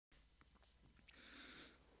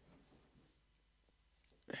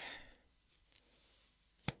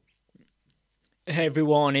Hey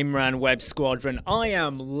everyone, Imran Web Squadron. I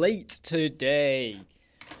am late today.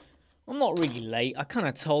 I'm not really late. I kind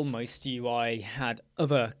of told most of you I had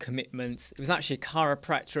other commitments. It was actually a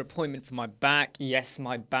chiropractor appointment for my back. Yes,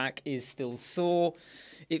 my back is still sore.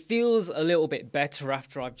 It feels a little bit better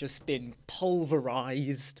after I've just been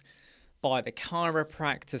pulverized by the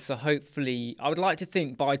chiropractor. So hopefully, I would like to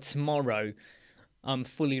think by tomorrow I'm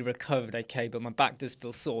fully recovered, okay, but my back does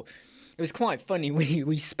feel sore. It was quite funny.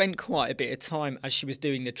 We spent quite a bit of time as she was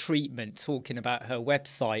doing the treatment talking about her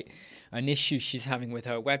website and issues she's having with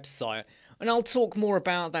her website. And I'll talk more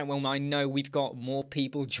about that when I know we've got more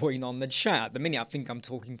people join on the chat. At the minute, I think I'm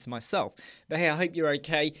talking to myself. But hey, I hope you're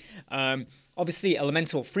okay. Obviously,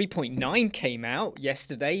 Elementor 3.9 came out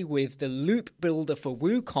yesterday with the loop builder for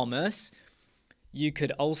WooCommerce. You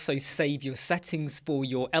could also save your settings for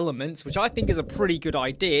your elements, which I think is a pretty good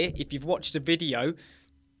idea. If you've watched a video,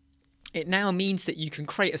 it now means that you can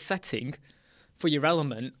create a setting for your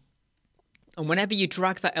element, and whenever you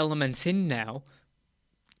drag that element in now,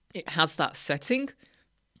 it has that setting,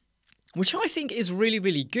 which I think is really,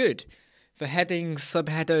 really good for headings,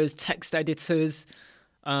 subheaders, text editors,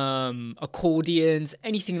 accordions,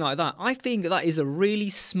 anything like that. I think that is a really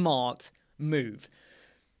smart move.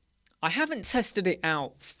 I haven't tested it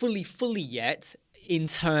out fully yet in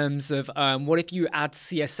terms of what if you add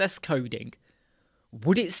CSS coding?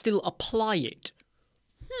 Would it still apply it?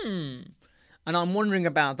 And I'm wondering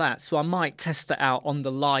about that, so I might test it out on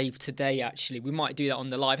the live today, actually. We might do that on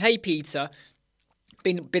the live. Hey, Peter.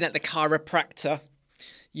 Been at the chiropractor,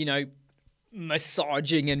 you know,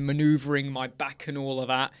 massaging and manoeuvring my back and all of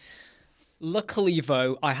that. Luckily,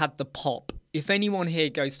 though, I had the pop. If anyone here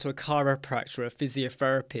goes to a chiropractor or a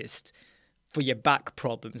physiotherapist for your back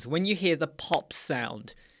problems, when you hear the pop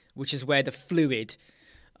sound, which is where the fluid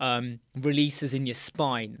releases in your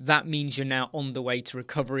spine, that means you're now on the way to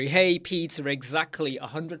recovery. Hey, Peter, exactly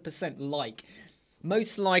 100% like.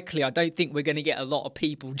 Most likely, I don't think we're going to get a lot of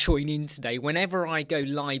people join in today. Whenever I go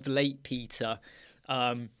live late, Peter,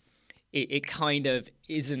 it kind of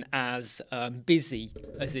isn't as busy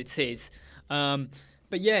as it is.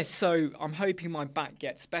 But yeah, so I'm hoping my back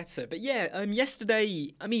gets better. But yeah,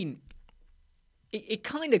 yesterday, I mean, it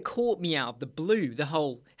kind of caught me out of the blue, the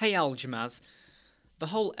whole, hey, Aljamaz, the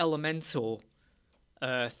whole Elementor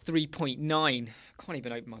 3.9, I can't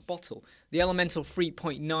even open my bottle. The Elementor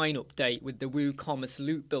 3.9 update with the WooCommerce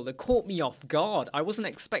loop builder caught me off guard. I wasn't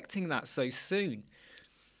expecting that so soon.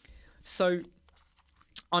 So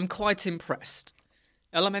I'm quite impressed.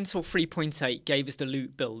 Elementor 3.8 gave us the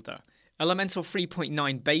loop builder. Elementor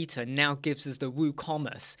 3.9 beta now gives us the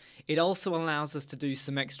WooCommerce. It also allows us to do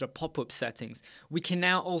some extra pop-up settings. We can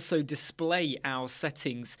now also display our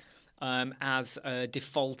settings as a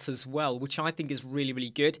default as well, which I think is really, really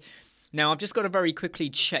good. Now, I've just got to very quickly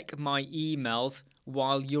check my emails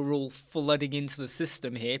while you're all flooding into the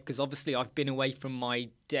system here, because obviously I've been away from my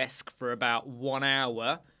desk for about 1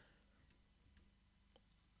 hour.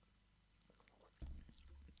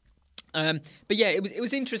 But yeah, it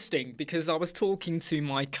was interesting because I was talking to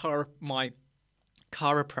my chiropractor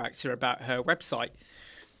about her website.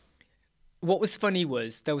 What was funny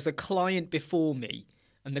was there was a client before me,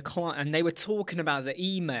 and they were talking about the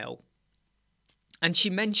email, and she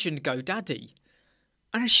mentioned GoDaddy.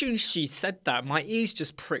 And as soon as she said that, my ears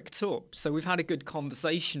just pricked up. So we've had a good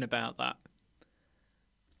conversation about that.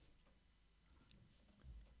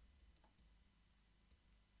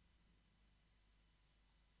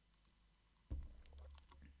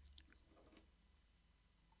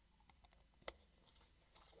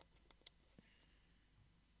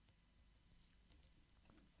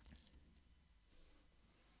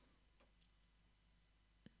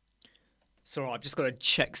 So I've just got to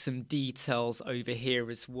check some details over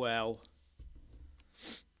here as well.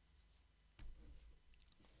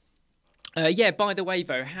 Yeah, by the way,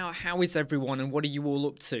 though, how is everyone and what are you all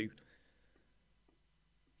up to?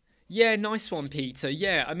 Yeah, nice one, Peter.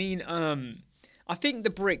 Yeah, I mean, I think the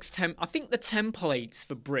templates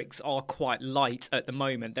for bricks are quite light at the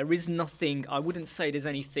moment. There is nothing, I wouldn't say there's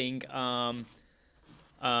anything,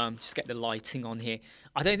 just get the lighting on here.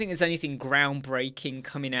 I don't think there's anything groundbreaking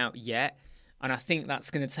coming out yet. And I think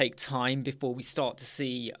that's going to take time before we start to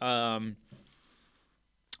see, I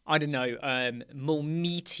don't know, more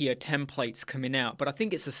meatier templates coming out. But I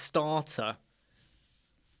think it's a starter.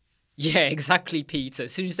 Yeah, exactly, Peter.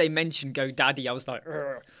 As soon as they mentioned GoDaddy, I was like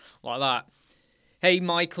that. Hey,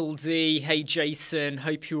 Michael D. Hey, Jason.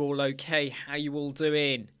 Hope you're all okay. How you all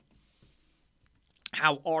doing?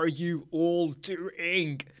 How are you all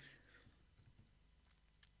doing?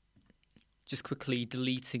 Just quickly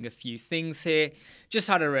deleting a few things here. Just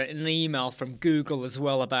had an email from Google as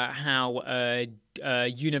well about how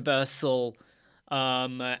universal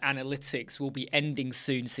analytics will be ending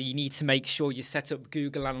soon, so you need to make sure you set up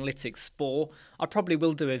Google Analytics 4. I probably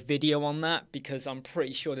will do a video on that because I'm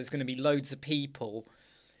pretty sure there's going to be loads of people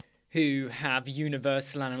who have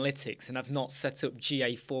universal analytics and have not set up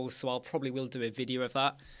GA4, so I'll probably will do a video of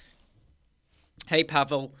that. Hey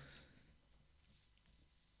Pavel.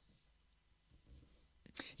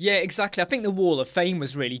 Yeah, exactly. I think the Wall of Fame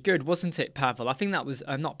was really good, wasn't it, Pavel? I think that was,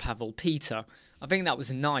 not Pavel, Peter. I think that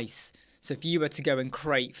was nice. So if you were to go and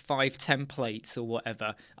create 5 templates or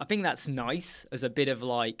whatever, I think that's nice as a bit of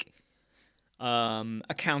like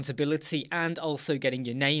accountability and also getting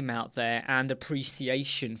your name out there and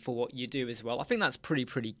appreciation for what you do as well. I think that's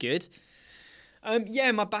pretty good.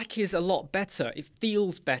 Yeah, my back is a lot better. It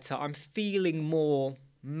feels better. I'm feeling more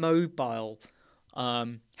mobile.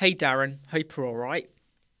 Hey Darren, hope you're all right.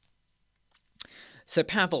 So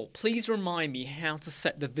Pavel, please remind me how to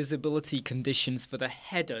set the visibility conditions for the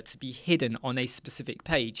header to be hidden on a specific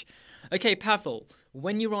page. Okay, Pavel,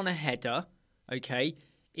 when you're on a header, okay,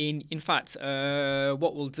 in fact,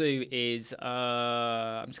 what we'll do is,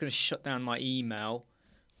 I'm just going to shut down my email.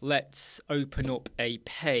 Let's open up a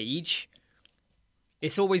page.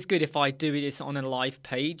 It's always good if I do this on a live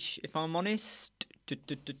page, if I'm honest. So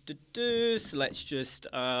let's just,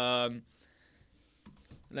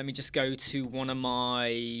 let me just go to one of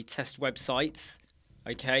my test websites.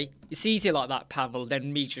 Okay, it's easier like that, Pavel,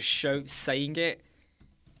 than me just saying it.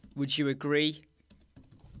 Would you agree?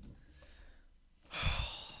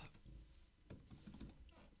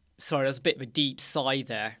 Sorry, there's a bit of a deep sigh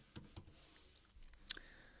there.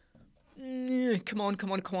 Come on,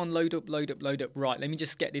 load up. Right, let me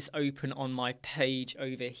just get this open on my page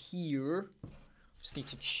over here. Just need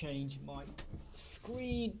to change my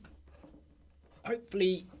screen.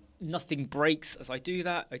 Hopefully nothing breaks as I do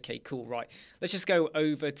that. Okay, cool, right. Let's just go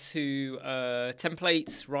over to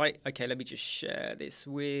templates, right? Okay, let me just share this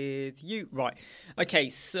with you. Right, okay,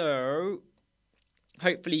 so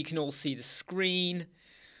hopefully you can all see the screen.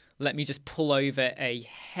 Let me just pull over a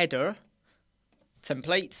header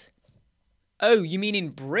template. Oh, you mean in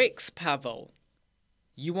bricks, Pavel?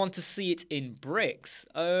 You want to see it in bricks?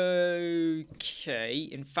 Okay.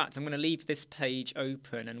 In fact, I'm going to leave this page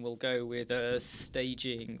open and we'll go with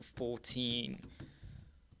staging 14.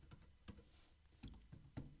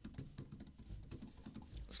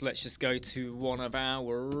 So let's just go to one of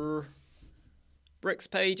our bricks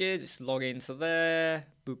pages. Just log into there.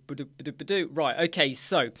 Right, okay,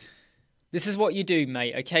 so this is what you do,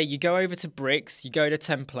 mate, okay? You go over to bricks, you go to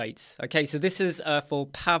templates. Okay, so this is for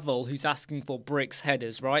Pavel, who's asking for bricks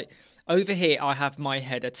headers, right? Over here, I have my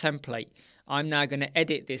header template. I'm now going to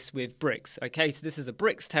edit this with bricks. Okay, so this is a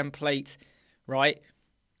bricks template, right?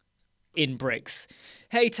 In bricks.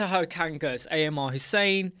 Hey, Taho Kangas, AMR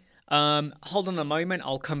Hussein. Hold on a moment,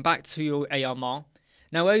 I'll come back to your AMR.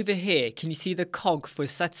 Now over here, can you see the cog for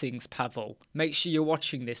settings, Pavel? Make sure you're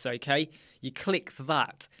watching this, okay? You click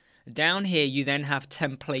that. Down here, you then have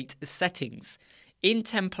template settings. In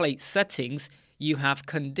template settings, you have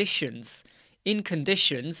conditions. In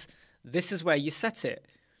conditions, this is where you set it.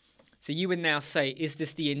 So you would now say, is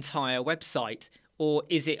this the entire website? Or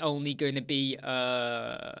is it only going to be,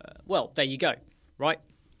 well, there you go, right?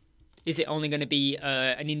 Is it only going to be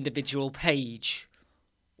an individual page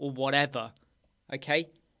or whatever? Okay.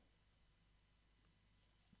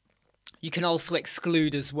 You can also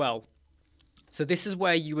exclude as well. So this is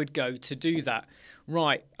where you would go to do that.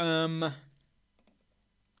 Right. I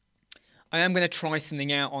am going to try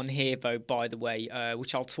something out on here, though, by the way,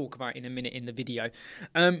 which I'll talk about in a minute in the video.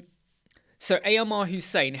 So AMR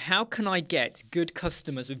Hussein, how can I get good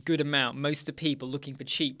customers with good amount? Most of people looking for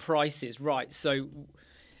cheap prices. Right. So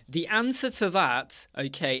the answer to that,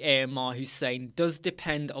 okay, AMR Hussein, does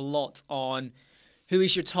depend a lot on who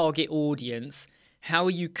is your target audience, how are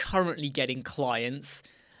you currently getting clients,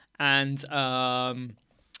 and how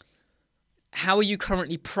are you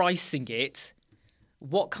currently pricing it?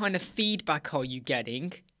 What kind of feedback are you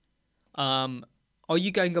getting? Are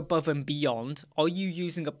you going above and beyond? Are you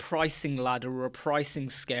using a pricing ladder or a pricing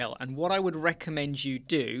scale? And what I would recommend you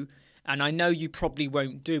do, and I know you probably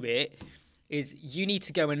won't do it, is you need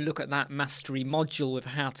to go and look at that mastery module of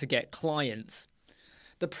how to get clients.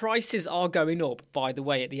 The prices are going up, by the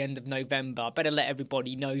way, at the end of November. I better let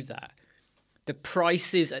everybody know that. The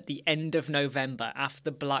prices at the end of November,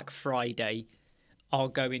 after Black Friday, are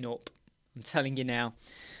going up. I'm telling you now.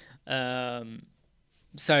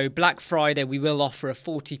 So Black Friday, we will offer a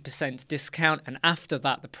 40% discount, and after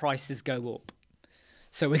that, the prices go up.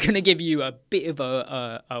 So we're going to give you a bit of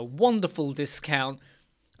a wonderful discount,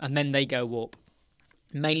 and then they go up.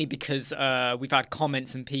 Mainly because we've had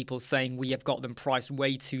comments and people saying we have got them priced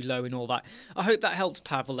way too low and all that. I hope that helped,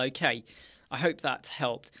 Pavel. Okay, I hope that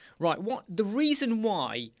helped. Right, what the reason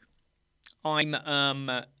why I'm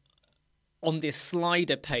on this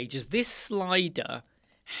slider page is this slider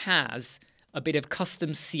has a bit of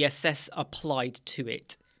custom CSS applied to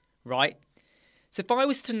it, right? So if I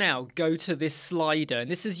was to now go to this slider,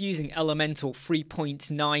 and this is using Elemental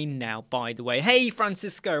 3.9 now, by the way. Hey,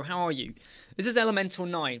 Francisco, how are you? This is Elemental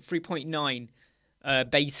 9,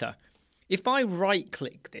 3.9 beta. If I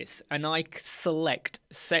right-click this and I select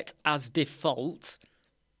Set as Default,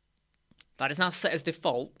 that is now set as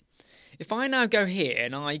default. If I now go here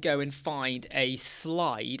and I go and find a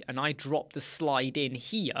slide and I drop the slide in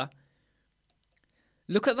here,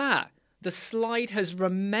 look at that. The slide has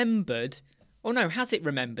remembered. Oh no, has it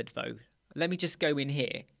remembered though? Let me just go in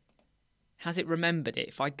here. Has it remembered it?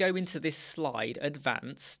 If I go into this slide,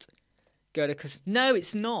 advanced, go to... No,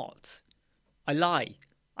 it's not. I lie.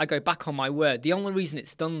 I go back on my word. The only reason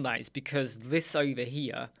it's done that is because this over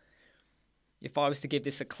here, if I was to give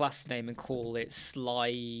this a class name and call it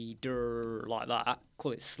slider, like that,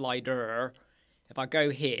 call it slider. If I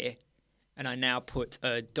go here and I now put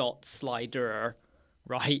a dot slider,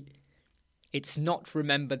 right? It's not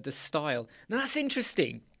remembered the style. Now that's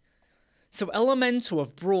interesting. So Elemental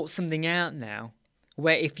have brought something out now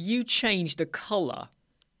where if you change the color,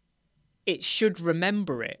 it should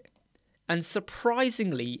remember it. And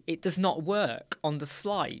surprisingly, it does not work on the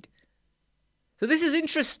slide. So this is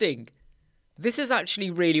interesting. This is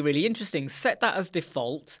actually really, really interesting. Set that as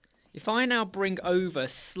default. If I now bring over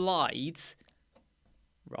slides,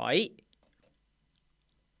 right?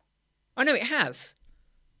 Oh no, it has.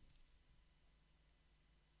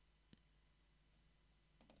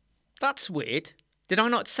 That's weird. Did I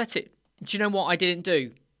not set it? Do you know what I didn't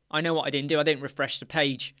do? I know what I didn't do. I didn't refresh the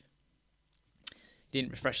page.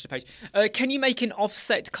 Didn't refresh the page. Can you make an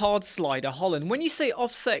offset card slider, Holland? When you say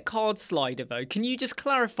offset card slider, though, can you just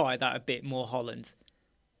clarify that a bit more, Holland?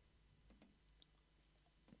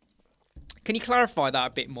 Can you clarify that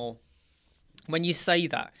a bit more when you say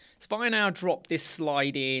that? So if I now drop this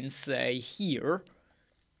slide in, say, here,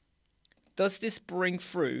 does this bring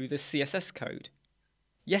through the CSS code?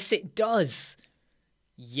 Yes, it does.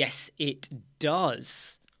 Yes, it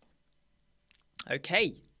does.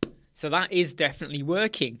 Okay. So that is definitely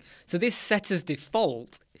working. So this set as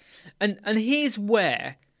default. And here's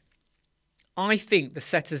where I think the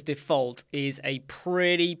set as default is a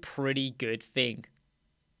pretty good thing.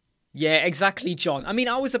 Yeah, exactly, John. I mean,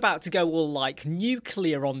 I was about to go all like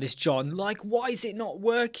nuclear on this, John. Like, why is it not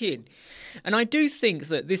working? And I do think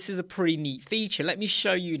that this is a pretty neat feature. Let me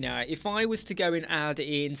show you now. If I was to go and add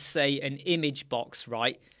in, say, an image box,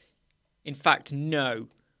 right? In fact, no.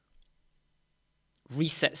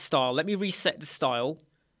 Reset style. Let me reset the style.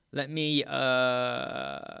 Let me go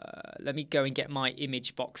and get my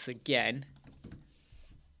image box again.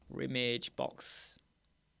 Image box.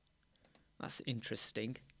 That's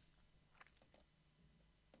interesting.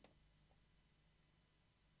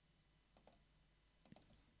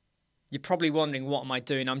 You're probably wondering, what am I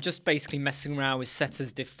doing? I'm just basically messing around with set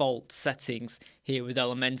as default settings here with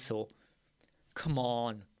Elemental. Come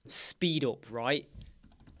on, speed up, right?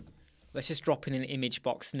 Let's just drop in an image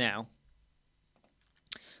box now.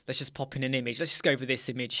 Let's just pop in an image. Let's just go over this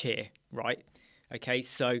image here, right? Okay,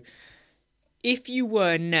 so if you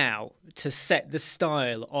were now to set the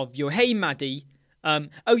style of your... Hey, Maddie.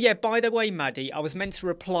 Oh, yeah, by the way, Maddie, I was meant to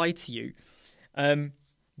reply to you.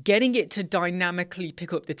 Getting it to dynamically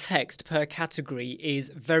pick up the text per category is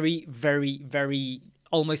very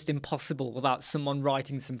almost impossible without someone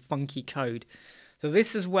writing some funky code. So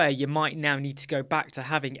this is where you might now need to go back to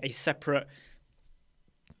having a separate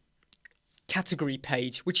category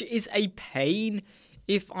page, which is a pain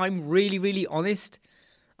if I'm really honest.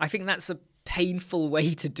 I think that's a painful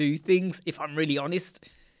way to do things, if I'm really honest.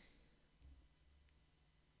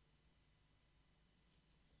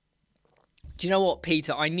 Do you know what,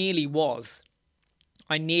 Peter? I nearly was.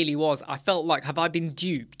 I felt like, have I been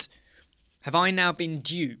duped? Have I now been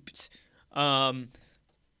duped?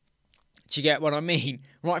 Do you get what I mean?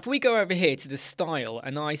 Right, if we go over here to the style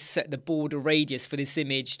and I set the border radius for this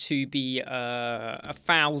image to be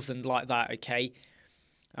 1,000 like that, okay?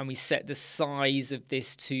 And we set the size of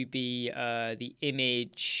this to be the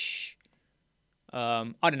image...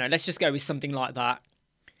 I don't know, let's just go with something like that.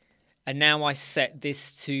 And now I set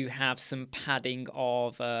this to have some padding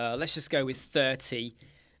of, let's just go with 30.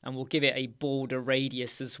 And we'll give it a border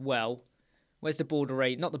radius as well. Where's the border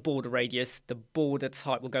radius? Not the border radius. The border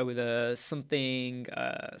type. We'll go with something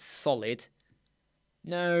solid.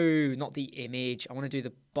 No, not the image. I want to do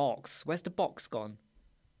the box. Where's the box gone?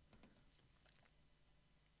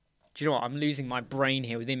 Do you know what? I'm losing my brain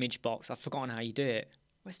here with image box. I've forgotten how you do it.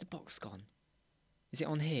 Where's the box gone? Is it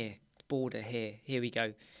on here? Border here. Here we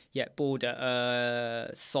go. Yeah, border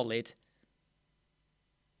solid.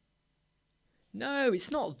 No,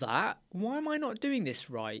 it's not that. Why am I not doing this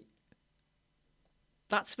right?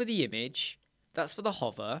 That's for the image. That's for the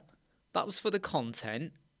hover. That was for the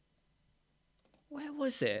content. Where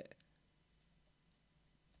was it?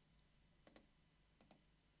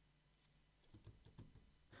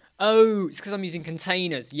 Oh, it's because I'm using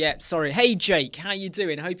containers. Yep, sorry. Hey, Jake, how you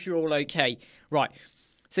doing? Hope you're all okay. Right.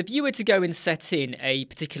 So if you were to go and set in a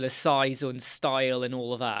particular size and style and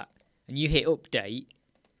all of that, and you hit update,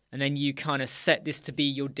 and then you kind of set this to be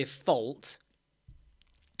your default.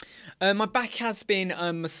 My back has been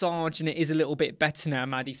massaged and it is a little bit better now,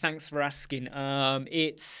 Maddie. Thanks for asking.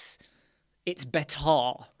 It's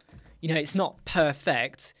better. You know, it's not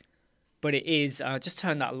perfect, but it is. Just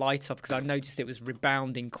turn that light off because I noticed it was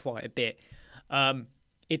rebounding quite a bit.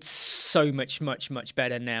 It's so much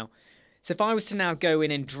better now. So if I was to now go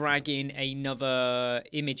in and drag in another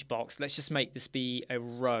image box, let's just make this be a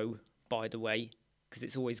row, by the way, because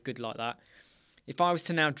it's always good like that. If I was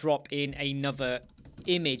to now drop in another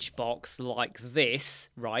image box like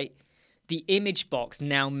this, right, the image box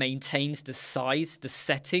now maintains the size, the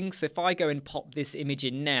settings. So if I go and pop this image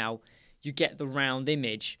in now, you get the round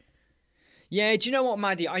image. Yeah, do you know what,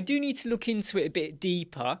 Maddie? I do need to look into it a bit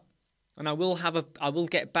deeper, and I will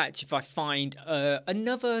get back to you if I find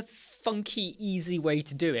another funky, easy way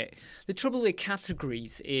to do it. The trouble with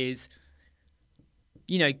categories is,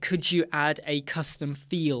 you know, could you add a custom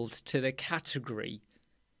field to the category?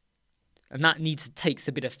 And that takes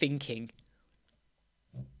a bit of thinking.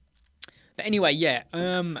 But anyway, yeah.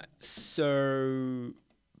 So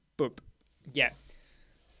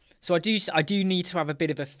I do need to have a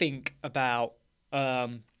bit of a think about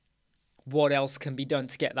what else can be done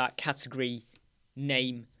to get that category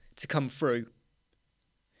name to come through.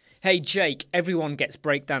 Hey Jake, everyone gets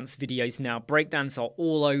breakdance videos now. Breakdance are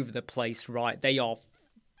all over the place, right? They are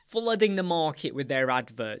flooding the market with their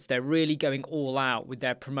adverts. They're really going all out with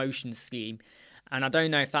their promotion scheme. And I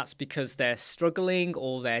don't know if that's because they're struggling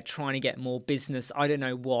or they're trying to get more business. I don't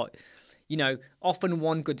know what. You know, often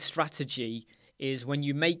one good strategy is when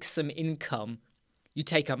you make some income, you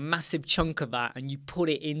take a massive chunk of that and you put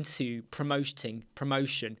it into promotion.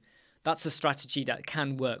 That's a strategy that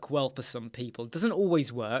can work well for some people. It doesn't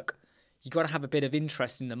always work. You've got to have a bit of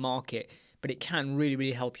interest in the market, but it can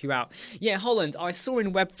really help you out. Yeah, Holland, I saw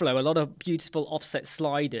in Webflow a lot of beautiful offset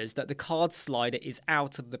sliders that the card slider is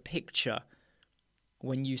out of the picture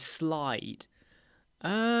when you slide.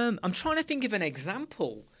 I'm trying to think of an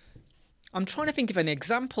example.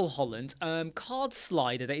 Holland. Card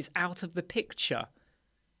slider that is out of the picture.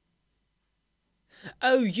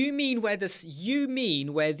 Oh, you mean where the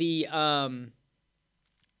how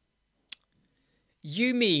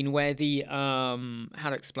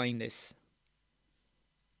to explain this?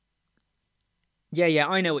 Yeah,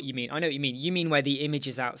 I know what you mean. You mean where the image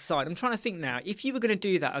is outside. I'm trying to think now. If you were going to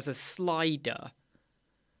do that as a slider,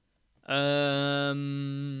 I'm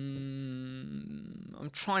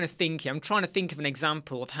trying to think of an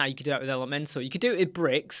example of how you could do that with Elementor. You could do it with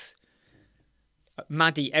bricks.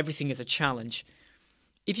 Maddie, everything is a challenge.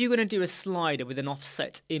 If you're going to do a slider with an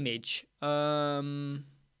offset image, I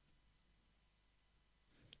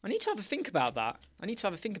need to have a think about that. I need to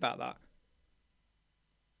have a think about that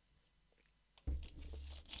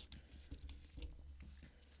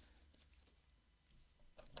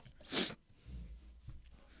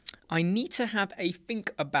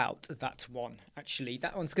one, actually.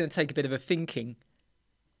 That one's going to take a bit of a thinking.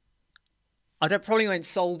 Probably won't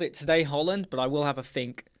solve it today, Holland, but I will have a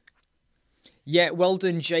think. Yeah, well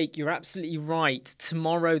done, Jake. You're absolutely right.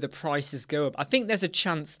 Tomorrow the prices go up. I think there's a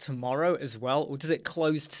chance tomorrow as well. Or does it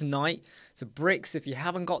close tonight? So bricks, if you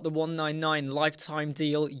haven't got the 199 lifetime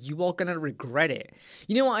deal, you are going to regret it.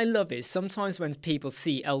 You know what I love is sometimes when people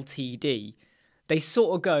see LTD, they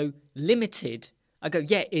sort of go limited. I go,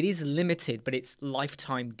 yeah, it is limited, but it's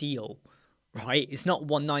lifetime deal, right? It's not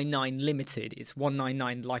 199 limited. It's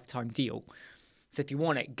 199 lifetime deal. So if you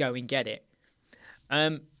want it, go and get it.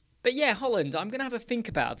 But yeah, Holland, I'm going to have a think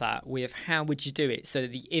about that with how would you do it so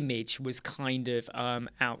that the image was kind of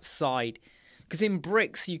outside. Because in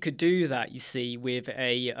bricks, you could do that, you see, with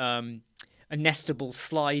a nestable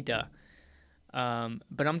slider.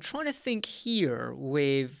 But I'm trying to think here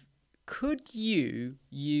with, could you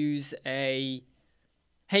use a...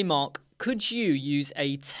 Hey, Mark, could you use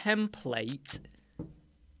a template?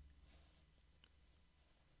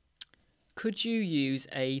 Could you use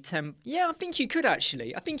a Yeah, I think you could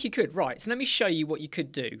actually. I think you could. Right. So let me show you what you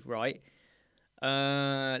could do. Right.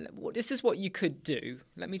 This is what you could do.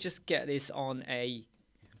 Let me just get this on a.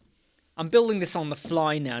 I'm building this on the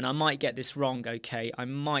fly now, and I might get this wrong. Okay, I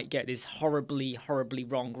might get this horribly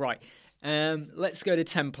wrong. Right. Let's go to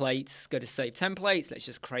templates. Go to save templates. Let's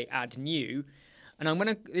just create add new,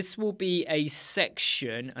 and This will be a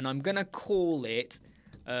section, and I'm gonna call it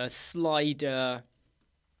slider.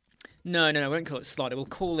 No, I won't call it slider. We'll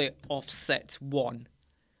call it offset 1.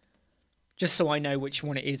 Just so I know which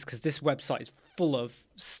one it is, because this website is full of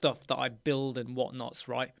stuff that I build and whatnots,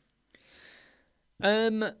 right?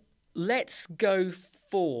 Let's go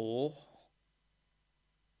for...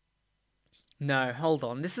 No, hold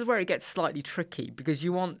on. This is where it gets slightly tricky, because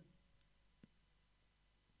you want...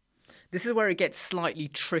 This is where it gets slightly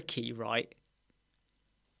tricky, right?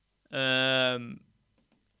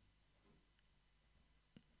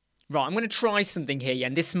 Right, I'm going to try something here,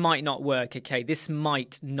 and this might not work, okay? This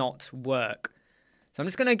might not work. So I'm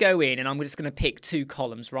just going to go in, and I'm just going to pick 2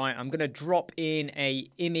 columns, right? I'm going to drop in a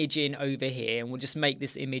image in over here, and we'll just make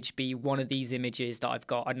this image be one of these images that I've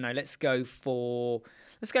got. I don't know, let's go for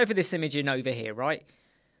this image in over here, right?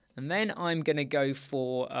 And then I'm going to go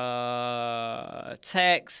for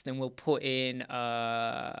text, and we'll put in,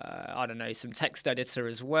 I don't know, some text editor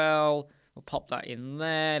as well. We'll pop that in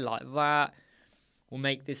there like that. We'll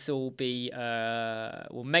make this all be,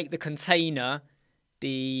 we'll make the container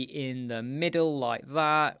be in the middle like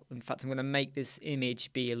that. In fact, I'm going to make this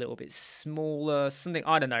image be a little bit smaller. Something,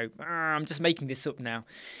 I don't know. I'm just making this up now.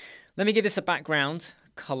 Let me give this a background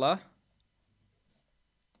color.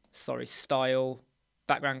 Sorry, style.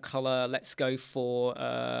 Background color. Let's go for,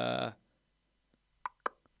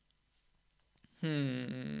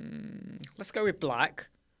 let's go with black.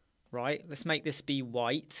 Right, let's make this be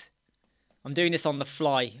white. I'm doing this on the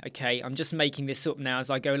fly, okay? I'm just making this up now as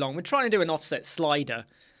I go along. We're trying to do an offset slider.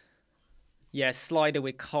 Yeah, slider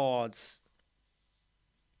with cards.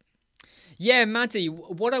 Yeah, Maddie,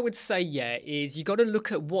 what I would say, yeah, is you got to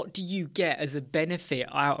look at what do you get as a benefit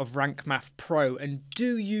out of Rank Math Pro, and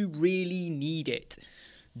do you really need it?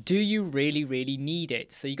 Do you really need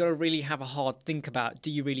it? So you got to really have a hard think about, do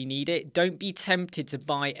you really need it? Don't be tempted to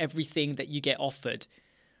buy everything that you get offered.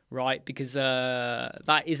 Right, because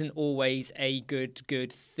that isn't always a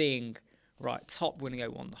good thing. Right, top, we're going to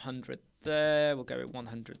go 100 there. We'll go with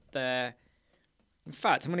 100 there. In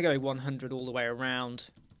fact, I'm going to go 100 all the way around.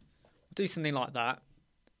 We'll do something like that.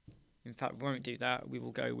 In fact, we won't do that. We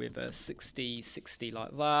will go with 60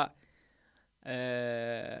 like that. We'll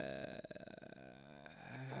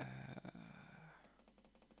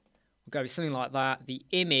go with something like that. The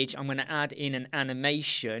image, I'm going to add in an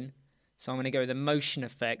animation. So I'm going to go with the motion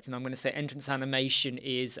effect, and I'm going to say entrance animation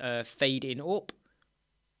is fade in up.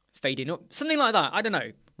 Something like that. I don't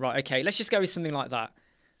know. Right, okay. Let's just go with something like that.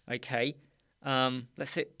 Okay.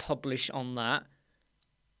 Let's hit publish on that.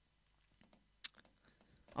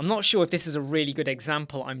 I'm not sure if this is a really good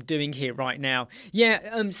example I'm doing here right now.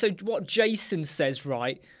 Yeah, so what Jason says,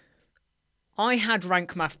 right, I had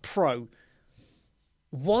Rank Math Pro.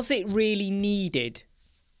 Was it really needed?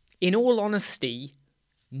 In all honesty,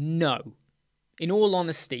 no. In all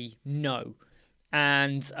honesty, no.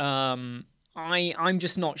 And I'm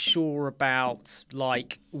just not sure about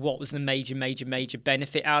like what was the major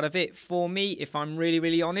benefit out of it for me, if I'm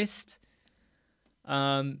really honest.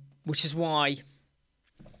 Which is why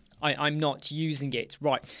I'm not using it.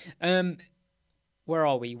 Right. Where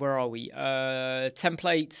are we?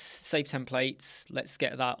 Templates, save templates. Let's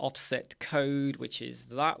get that offset code, which is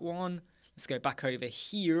that one. Let's go back over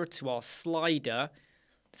here to our slider.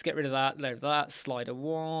 Let's get rid of that, slider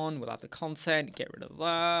 1, we'll have the content, get rid of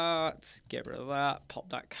that, pop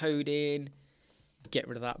that code in, get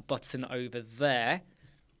rid of that button over there.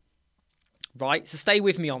 Right, so stay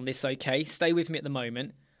with me on this, okay? Stay with me at the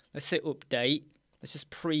moment. Let's hit update. Let's just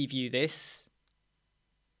preview this.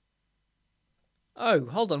 Oh,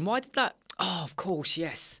 hold on, why did that... Oh, of course,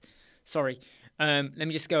 yes. Sorry. Let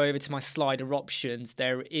me just go over to my slider options.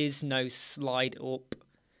 There is no slide up.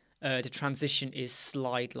 The transition is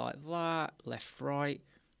slide like that, left, right.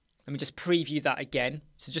 Let me just preview that again.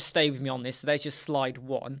 So just stay with me on this. So there's just slide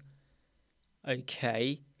 1.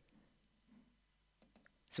 Okay.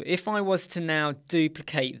 So if I was to now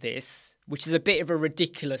duplicate this, which is a bit of a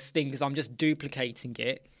ridiculous thing because I'm just duplicating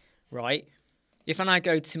it, right? If I now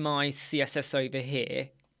go to my CSS over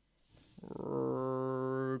here,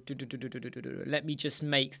 let me just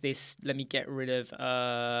make this, let me get rid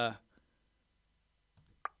of...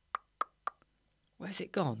 Where's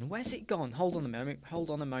it gone? Where's it gone? Hold on a moment.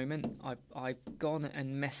 Hold on a moment. I've gone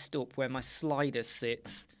and messed up where my slider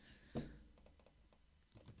sits.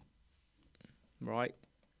 Right.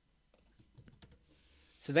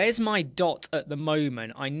 So there's my dot at the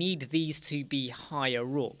moment. I need these to be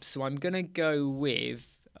higher up. So I'm gonna go with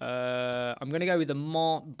the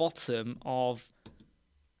bottom of.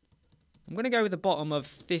 I'm gonna go with the bottom of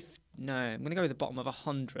 50. No, I'm gonna go with the bottom of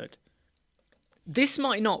 100. This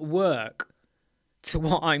might not work to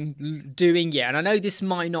what I'm doing yet, and I know this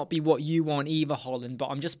might not be what you want either, Holland, but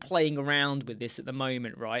I'm just playing around with this at the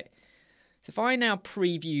moment, right? So if I now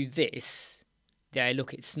preview this, yeah,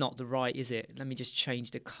 look, it's not the right, is it? Let me just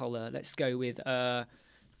change the color. Let's go with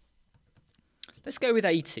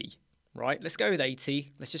 80, right? Let's go with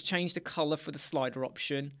 80. Let's just change the color for the slider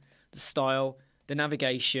option, the style, the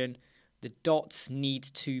navigation. The dots need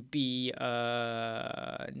to be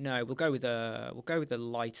no, we'll go with a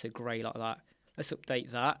lighter gray like that. Let's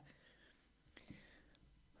update that.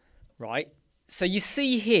 Right. So you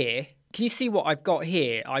see here, can you see what I've got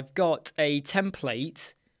here? I've got a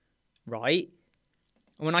template, right?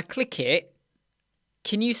 And when I click it,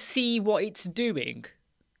 can you see what it's doing?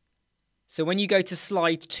 So when you go to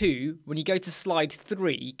slide 2, when you go to slide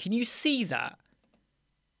 3, can you see that?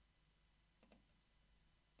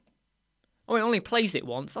 Oh, it only plays it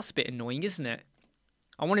once. That's a bit annoying, isn't it?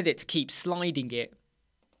 I wanted it to keep sliding it.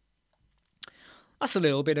 That's a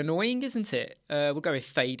little bit annoying, isn't it? We'll go with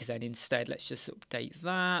fade then instead. Let's just update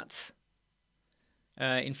that.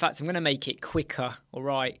 In fact, I'm going to make it quicker. All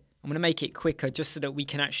right. I'm going to make it quicker just so that we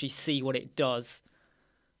can actually see what it does.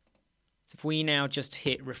 So if we now just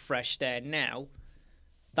hit refresh there now,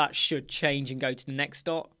 that should change and go to the next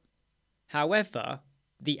dot. However,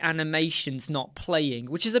 the animation's not playing,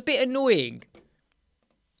 which is a bit annoying.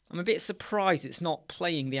 I'm a bit surprised it's not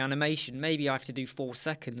playing the animation. Maybe I have to do 4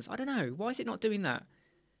 seconds. I don't know. Why is it not doing that?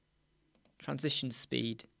 Transition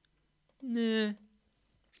speed. Nah.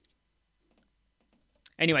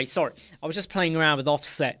 Anyway, sorry. I was just playing around with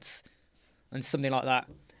offsets and something like that.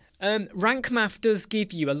 Rank Math does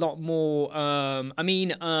give you a lot more...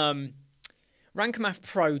 Rank Math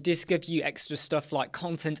Pro does give you extra stuff like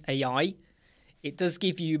Content AI. It does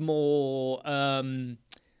give you more...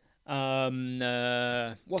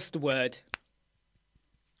 what's the word?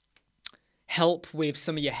 Help with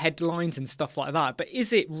some of your headlines and stuff like that. But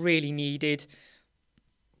is it really needed?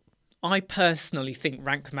 I personally think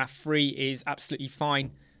Rank Math 3 is absolutely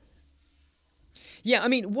fine. Yeah, I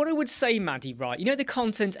mean, what I would say, Maddie, right? You know the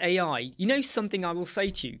Content AI? You know something I will say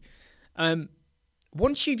to you?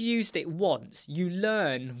 Once you've used it once, you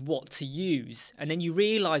learn what to use. And then you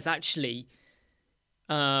realise, actually,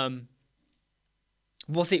 was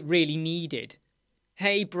it really needed?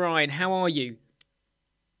 Hey, Brian, how are you?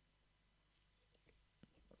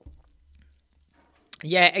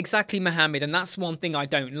 Yeah, exactly, Mohammed. And that's one thing I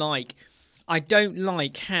don't like. I don't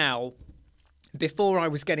like how before I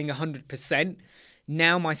was getting 100%,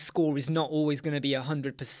 now my score is not always going to be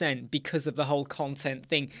 100% because of the whole content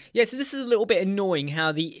thing. Yeah, so this is a little bit annoying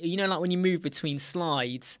how like when you move between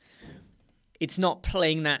slides, it's not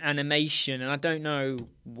playing that animation. And I don't know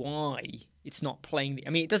why it's not playing. I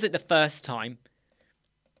mean, it does it the first time.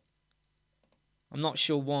 I'm not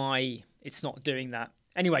sure why it's not doing that.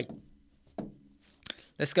 Anyway.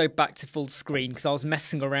 Let's go back to full screen because I was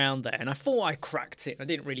messing around there and I thought I cracked it. I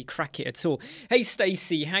didn't really crack it at all. Hey,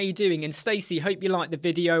 Stacey, how you doing? And Stacey, hope you liked the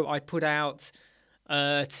video I put out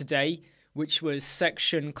today, which was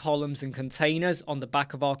section, columns and containers on the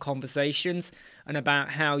back of our conversations and about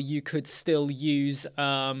how you could still use...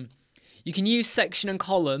 you can use section and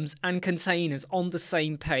columns and containers on the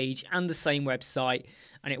same page and the same website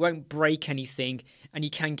and it won't break anything and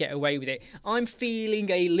you can get away with it. I'm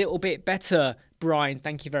feeling a little bit better, Brian.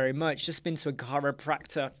 Thank you very much. Just been to a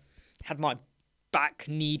chiropractor. Had my back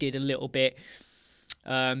kneaded a little bit.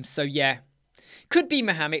 So yeah. Could be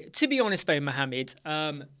Mohammed. To be honest though, Mohammed,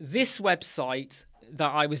 this website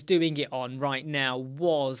that I was doing it on right now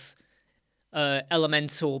was...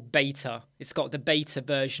 Elemental beta. It's got the beta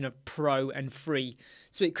version of Pro and Free.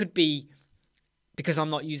 So it could be because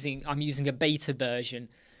I'm using a beta version.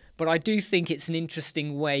 But I do think it's an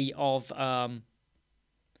interesting way of I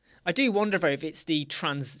do wonder though if it's the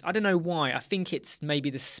I don't know why. I think it's maybe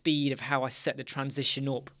the speed of how I set the transition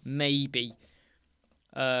up. Maybe.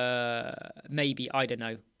 Maybe, I don't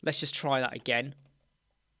know. Let's just try that again.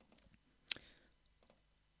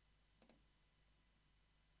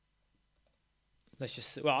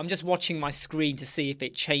 I'm just watching my screen to see if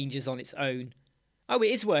it changes on its own. Oh,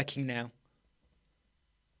 it is working now.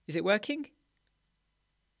 Is it working?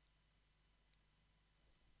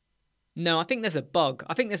 No, I think there's a bug.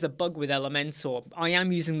 I think there's a bug with Elementor. I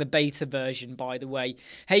am using the beta version, by the way.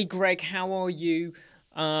 Hey, Greg, how are you?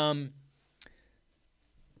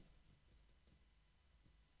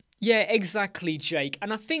 Yeah, exactly, Jake.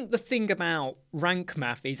 And I think the thing about rank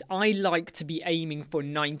math is I like to be aiming for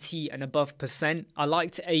 90 and above percent. I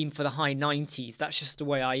like to aim for the high 90s. That's just the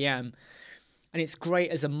way I am. And it's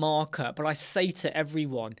great as a marker. But I say to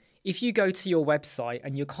everyone, if you go to your website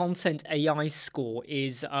and your content AI score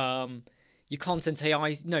is your content AI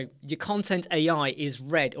is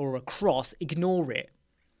red or a cross, ignore it.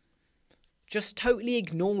 Just totally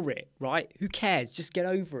ignore it, right? Who cares? Just get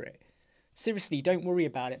over it. Seriously, don't worry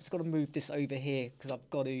about it. I've just got to move this over here because I've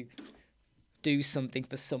got to do something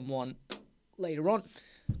for someone later on.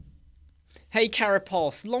 Hey,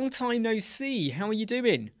 Carapos, long time no see. How are you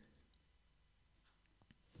doing?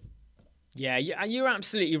 Yeah, you're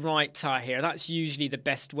absolutely right, Tahir. That's usually the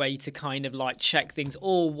best way to kind of like check things.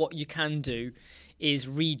 Or what you can do is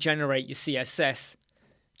regenerate your CSS.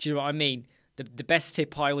 Do you know what I mean? The best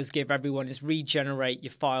tip I always give everyone is regenerate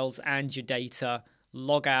your files and your data,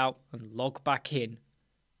 log out and log back in.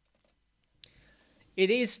 It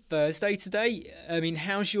is Thursday today. I mean,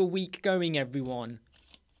 how's your week going, everyone?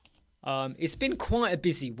 It's been quite a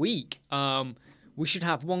busy week. We should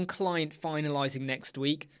have one client finalizing next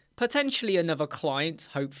week, potentially another client,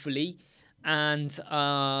 hopefully. And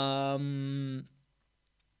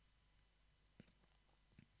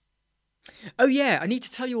oh yeah, I need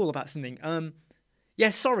to tell you all about something.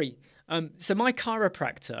 Yeah, sorry. So my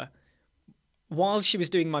chiropractor, while she was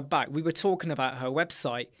doing my back, we were talking about her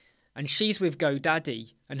website, and she's with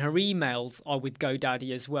GoDaddy, and her emails are with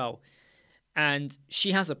GoDaddy as well. And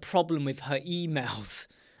she has a problem with her emails.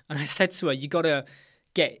 And I said to her, you got to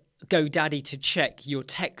get GoDaddy to check your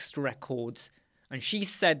text records. And she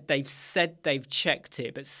said they've checked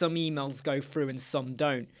it, but some emails go through and some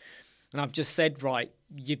don't. And I've just said, right,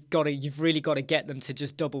 you've really got to get them to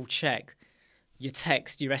just double check your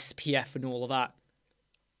text, your SPF and all of that.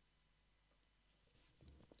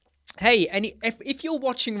 Hey, if you're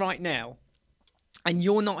watching right now and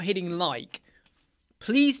you're not hitting like,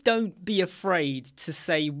 please don't be afraid to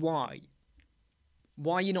say why.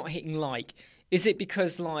 Why you're not hitting like. Is it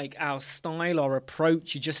because like our style or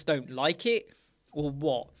approach, you just don't like it? Or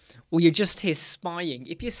what? Or you're just here spying?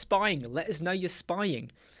 If you're spying, let us know you're spying.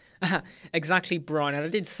 Exactly, Brian. And I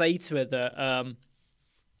did say to her that...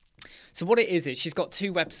 so what it is she's got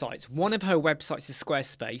two websites. One of her websites is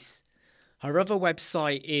Squarespace. Her other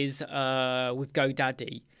website is with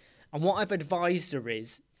GoDaddy. And what I've advised her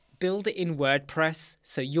is build it in WordPress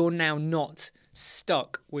so you're now not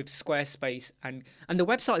stuck with Squarespace. And the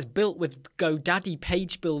website is built with GoDaddy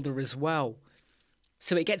Page Builder as well.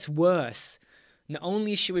 So it gets worse. Not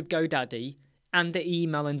only is she with GoDaddy and the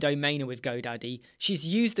email and domain are with GoDaddy, she's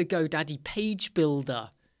used the GoDaddy Page Builder.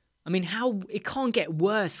 I mean, it can't get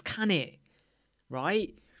worse, can it?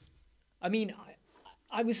 Right? I mean...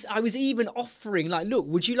 I was even offering, like, look,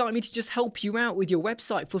 would you like me to just help you out with your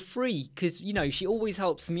website for free? Because, you know, she always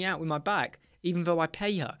helps me out with my back, even though I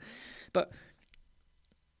pay her. But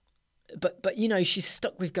you know, she's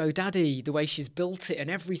stuck with GoDaddy, the way she's built it and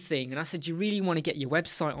everything. And I said, you really want to get your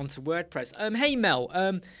website onto WordPress? Hey, Mel,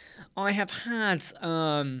 I have had...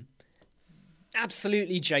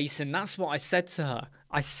 absolutely, Jason, that's what I said to her.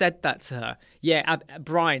 I said that to her. Yeah,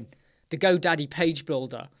 Brian, the GoDaddy Page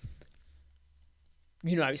Builder.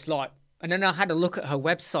 You know, it's like, and then I had a look at her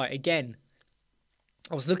website again.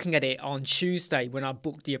 I was looking at it on Tuesday when I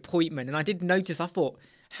booked the appointment, and I did notice, I thought,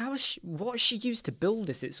 what has she used to build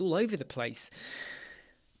this? It's all over the place.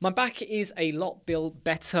 My back is a lot built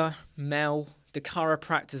better, Mel. The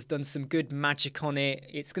chiropractor's done some good magic on it.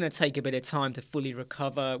 It's going to take a bit of time to fully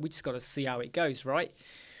recover. We just got to see how it goes, right?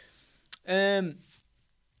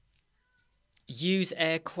 Use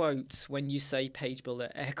air quotes when you say page builder.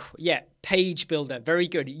 Yeah, page builder. Very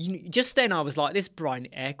good. Just then I was like, this Brian,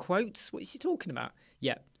 air quotes? What is he talking about?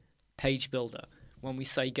 Yeah, page builder. When we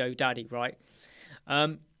say GoDaddy, right?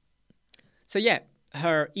 So yeah,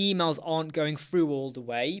 her emails aren't going through all the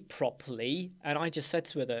way properly. And I just said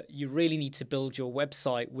to her that you really need to build your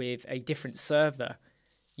website with a different server.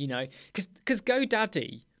 You know, because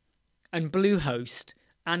GoDaddy and Bluehost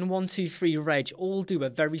and 123reg all do a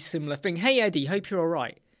very similar thing. Hey, Eddie, hope you're all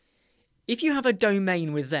right. If you have a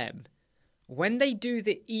domain with them, when they do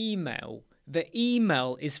the email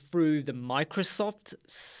is through the Microsoft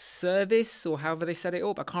service, or however they set it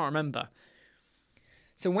up. I can't remember.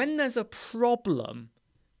 So when there's a problem,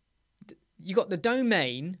 you got the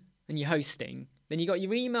domain and your hosting, then you got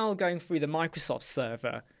your email going through the Microsoft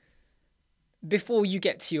server before you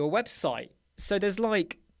get to your website. So there's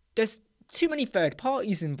too many third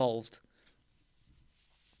parties involved.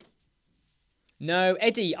 No,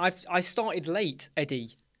 Eddie, I started late,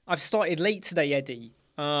 Eddie. I've started late today, Eddie.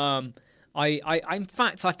 In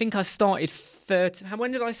fact, I think I started 30.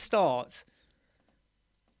 When did I start?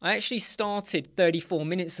 I actually started 34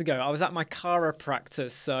 minutes ago. I was at my chiropractor,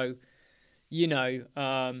 so, you know,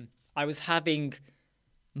 I was having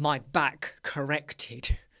my back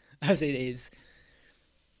corrected, as it is.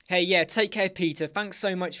 Hey, yeah, take care, Peter. Thanks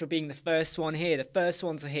so much for being the first one here. The first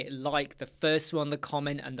one to hit like, the first one to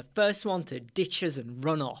comment, and the first one to ditch us and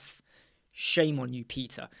run off. Shame on you,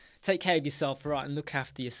 Peter. Take care of yourself, right, and look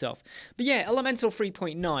after yourself. But yeah, Elemental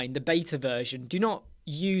 3.9, the beta version, do not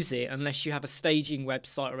use it unless you have a staging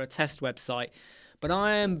website or a test website. But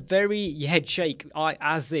I am very, head shake, I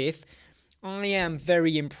am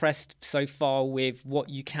very impressed so far with what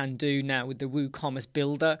you can do now with the WooCommerce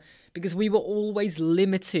Builder, because we were always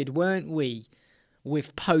limited, weren't we,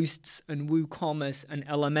 with Posts and WooCommerce and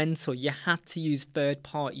Elemental. You had to use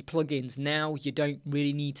third-party plugins. Now you don't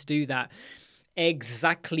really need to do that.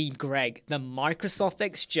 Exactly, Greg. The Microsoft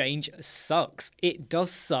Exchange sucks. It does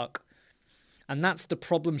suck. And that's the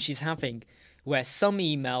problem she's having, where some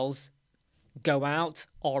emails go out,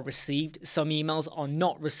 are received, some emails are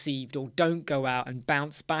not received or don't go out and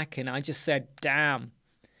bounce back. And I just said, damn,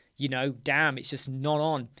 you know, damn, it's just not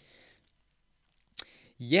on.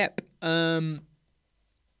 Yep.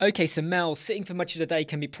 Okay, so Mel, sitting for much of the day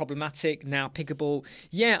can be problematic. Now pickable.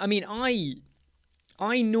 Yeah, I mean,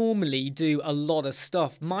 I normally do a lot of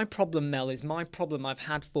stuff. My problem, Mel, is my problem I've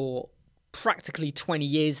had for practically 20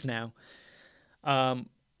 years now,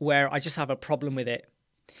 where I just have a problem with it.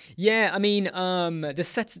 Yeah, I mean, the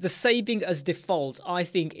saving as default, I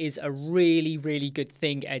think, is a really, really good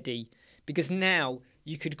thing, Eddie, because now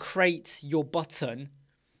you could create your button,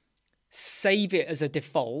 save it as a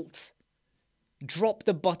default, drop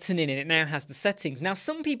the button in, and it now has the settings. Now,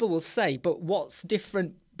 some people will say, but what's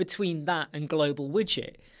different between that and global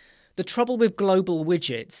widget? The trouble with global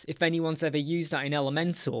widgets, if anyone's ever used that in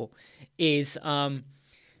Elementor, is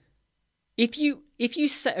if you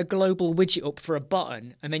set a global widget up for a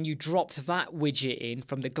button and then you dropped that widget in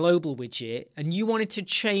from the global widget and you wanted to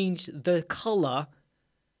change the color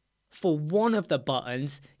for one of the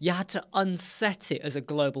buttons, you had to unset it as a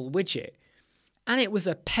global widget. And it was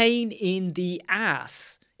a pain in the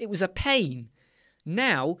ass. It was a pain.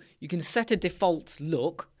 Now you can set a default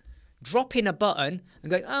look, drop in a button and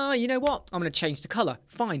go, oh, you know what? I'm going to change the color.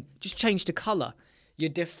 Fine, just change the color. Your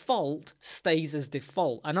default stays as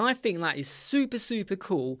default. And I think that is super, super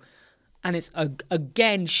cool. And it's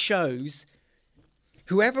again shows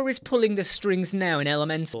whoever is pulling the strings now in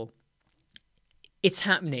Elementor, it's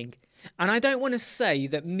happening. And I don't want to say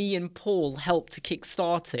that me and Paul helped to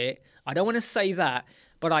kickstart it. I don't want to say that.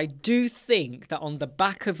 But I do think that on the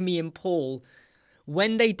back of me and Paul,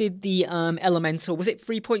 when they did the Elementor, was it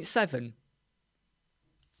 3.7?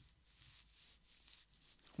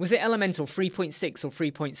 Was it Elemental 3.6 or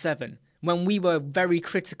 3.7? When we were very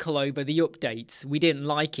critical over the updates, we didn't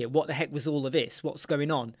like it. What the heck was all of this? What's going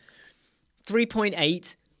on?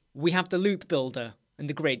 3.8, we have the loop builder and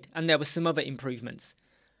the grid, and there were some other improvements.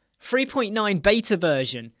 3.9 beta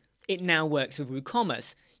version, it now works with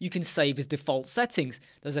WooCommerce. You can save as default settings.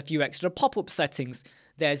 There's a few extra pop-up settings.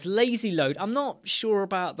 There's lazy load. I'm not sure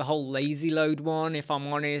about the whole lazy load one, if I'm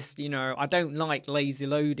honest. You know, I don't like lazy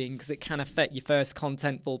loading because it can affect your first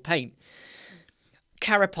contentful paint.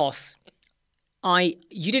 Carapace.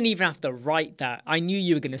 You didn't even have to write that. I knew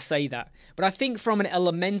you were going to say that. But I think from an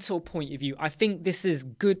Elemental point of view, I think this is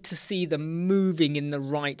good to see them moving in the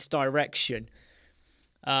right direction.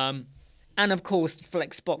 And of course,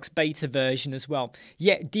 Flexbox beta version as well.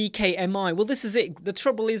 Yeah, DKMI. Well, this is it. The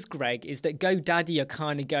trouble is, Greg, is that GoDaddy are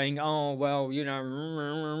kind of going, oh, well, you know,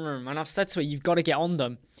 and I've said to her, you've got to get on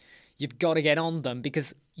them. You've got to get on them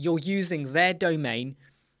because you're using their domain,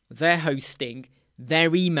 their hosting,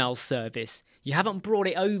 their email service. You haven't brought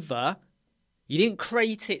it over. You didn't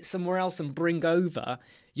create it somewhere else and bring over.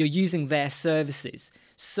 You're using their services.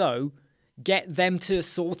 So get them to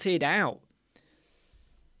sort it out.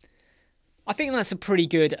 I think that's a pretty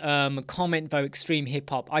good comment, though, Extreme Hip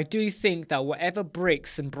Hop. I do think that whatever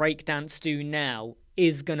Bricks and Breakdance do now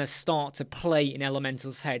is going to start to play in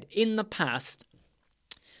Elementor's head. In the past,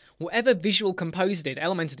 whatever Visual Composer did,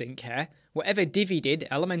 Elementor didn't care. Whatever Divi did,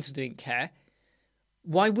 Elementor didn't care.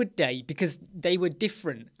 Why would they? Because they were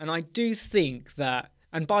different. And I do think that,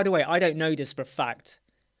 and by the way, I don't know this for a fact,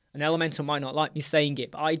 and Elementor might not like me saying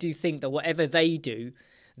it, but I do think that whatever they do,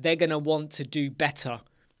 they're going to want to do better,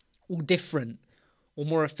 or different, or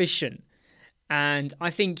more efficient. And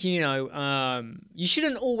I think, you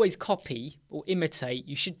shouldn't always copy or imitate.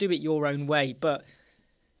 You should do it your own way. But,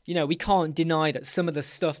 we can't deny that some of the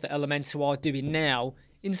stuff that Elementor are doing now,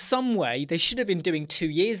 in some way, they should have been doing 2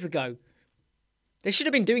 years ago. They should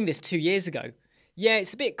have been doing this 2 years ago. Yeah,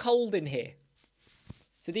 it's a bit cold in here.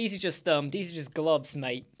 So these are just gloves,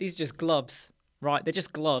 mate. These are just gloves, right? They're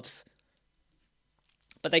just gloves.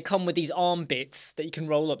 But they come with these arm bits that you can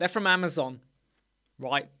roll up. They're from Amazon,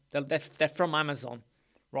 right? They're from Amazon,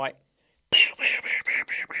 right?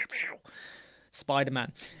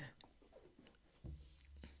 Spider-Man.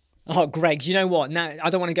 Oh, Greg, you know what? Now, I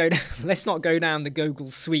don't want to go down. Let's not go down the Google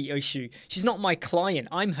Suite issue. She's not my client.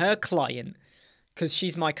 I'm her client because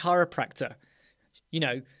she's my chiropractor.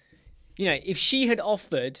 If she had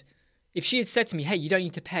said to me, hey, you don't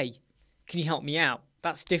need to pay. Can you help me out?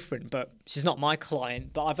 That's different, but she's not my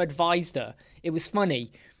client. But I've advised her. It was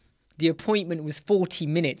funny. The appointment was 40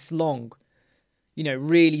 minutes long,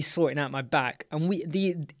 really sorting out my back. And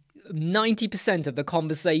the 90% of the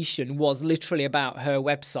conversation was literally about her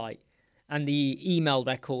website and the email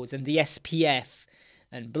records and the SPF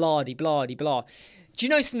and blah-de-blah-de-blah. Do you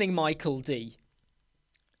know something, Michael D?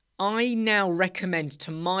 I now recommend to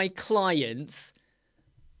my clients,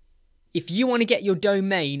 if you want to get your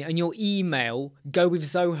domain and your email, go with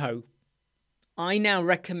Zoho. I now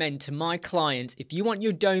recommend to my clients, if you want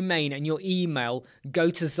your domain and your email, go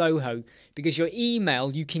to Zoho, because your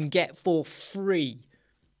email you can get for free.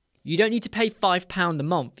 You don't need to pay £5 a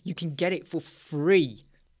month. You can get it for free,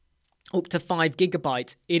 up to 5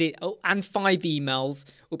 gigabytes. And 5 emails,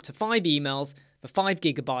 up to 5 emails for 5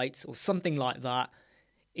 gigabytes or something like that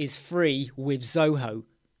is free with Zoho.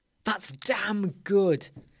 That's damn good.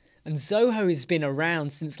 And Zoho has been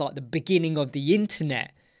around since like the beginning of the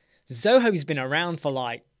internet. Zoho's been around for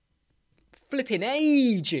like flipping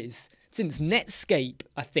ages, since Netscape,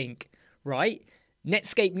 I think, right?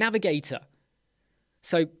 Netscape Navigator.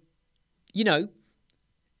 So,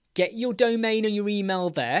 get your domain and your email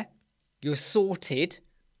there. You're sorted.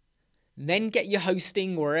 Then get your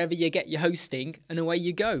hosting wherever you get your hosting, and away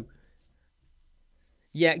you go.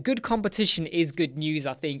 Yeah, good competition is good news,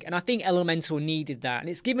 I think. And I think Elementor needed that. And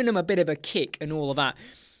it's given them a bit of a kick and all of that.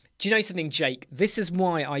 Do you know something, Jake? This is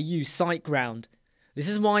why I use SiteGround. This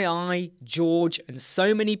is why I, George, and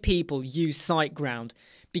so many people use SiteGround.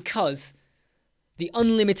 Because the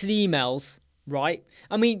unlimited emails, right?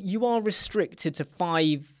 I mean, you are restricted to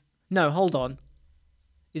 5... No, hold on.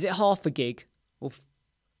 Is it half a gig? Or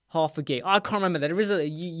half a gig? I can't remember. There is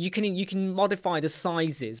you can modify the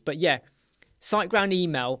sizes. But yeah, SiteGround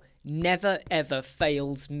email never, ever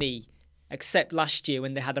fails me. Except last year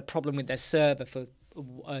when they had a problem with their server for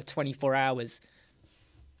 24 hours.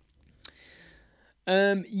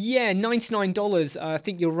 Yeah, $99. I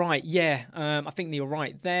think you're right. Yeah, I think you're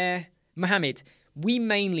right there. Mohammed, we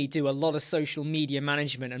mainly do a lot of social media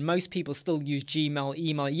management, and most people still use Gmail,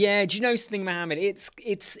 email. Yeah, do you know something, Mohammed? It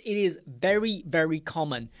is very, very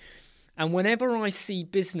common. And whenever I see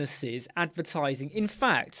businesses advertising, in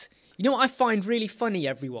fact, you know what I find really funny,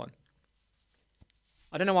 everyone?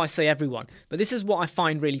 I don't know why I say everyone, but this is what I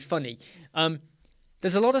find really funny.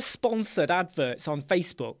 There's a lot of sponsored adverts on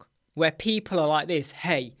Facebook where people are like this.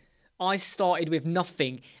 Hey, I started with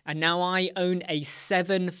nothing and now I own a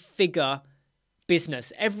 7-figure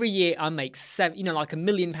business. Every year I make like £1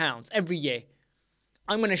 million every year.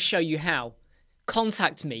 I'm going to show you how.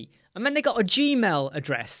 Contact me. And then they got a Gmail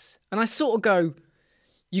address. And I sort of go,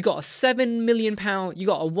 you got a £7 million, you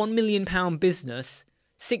got a £1 million business,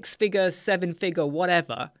 6-figure, 7-figure,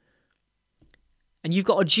 whatever. And you've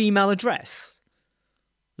got a Gmail address.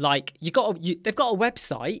 Like, they've got a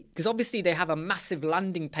website, because obviously they have a massive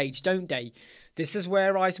landing page, don't they? This is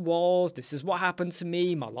where I was, this is what happened to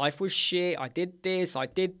me, my life was shit, I did this, I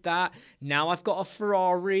did that, now I've got a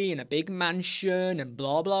Ferrari and a big mansion and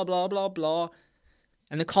blah, blah, blah, blah, blah.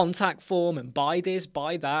 And the contact form and buy this,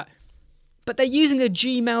 buy that. But they're using a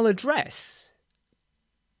Gmail address.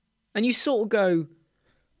 And you sort of go,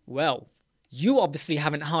 well, you obviously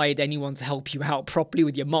haven't hired anyone to help you out properly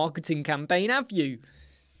with your marketing campaign, have you?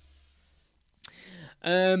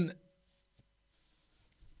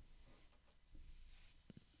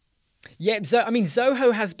 Yeah,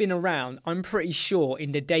 Zoho has been around, I'm pretty sure,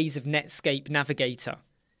 in the days of Netscape Navigator.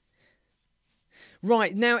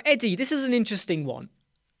 Right, now, Eddie, this is an interesting one.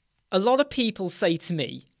 A lot of people say to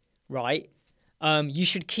me, right, you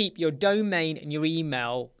should keep your domain and your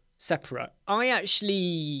email separate. I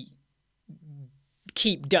actually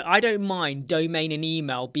I don't mind domain and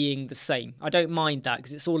email being the same. I don't mind that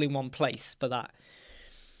because it's all in one place for that.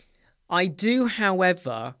 I do,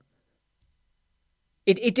 however,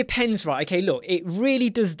 It depends, right? Okay, look, it really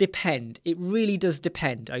does depend. It really does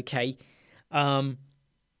depend, okay? And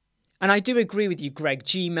I do agree with you, Greg.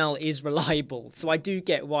 Gmail is reliable, so I do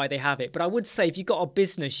get why they have it. But I would say if you've got a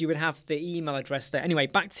business, you would have the email address there. Anyway,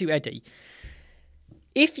 back to Eddie.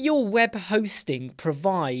 If your web hosting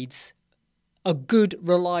provides a good,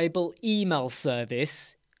 reliable email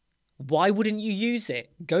service, why wouldn't you use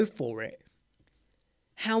it? Go for it.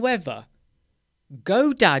 However,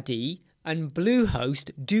 GoDaddy and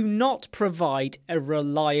Bluehost do not provide a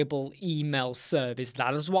reliable email service.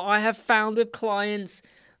 That is what I have found with clients.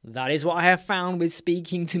 That is what I have found with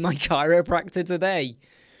speaking to my chiropractor today.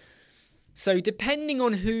 So depending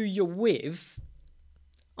on who you're with,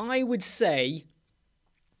 I would say,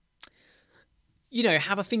 you know,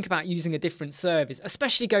 have a think about using a different service,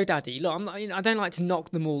 especially GoDaddy. Look, I don't like to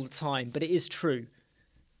knock them all the time, but it is true.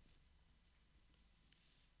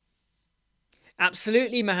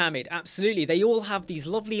 Absolutely, Mohammed. Absolutely. They all have these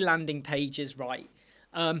lovely landing pages, right?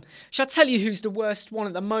 Shall I tell you who's the worst one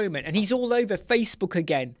at the moment? And he's all over Facebook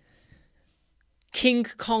again. King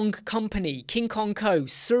Kong Company, King Kong Co.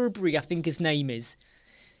 Surbury, I think his name is.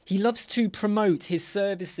 He loves to promote his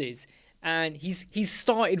services. And he's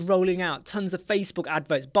started rolling out tons of Facebook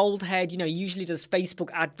adverts. Boldhead, you know, usually does Facebook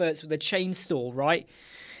adverts with a chain store, right?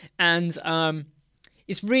 And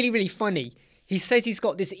it's really, really funny. He says he's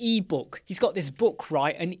got this ebook. He's got this book,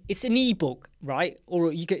 right? And it's an ebook, right?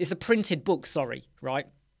 Or it's a printed book, sorry, right?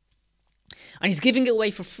 And he's giving it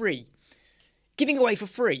away for free. Giving it away for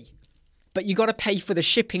free. But you got to pay for the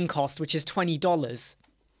shipping cost, which is $20.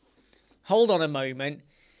 Hold on a moment.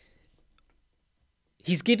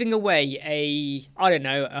 He's giving away a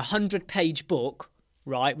 100-page book,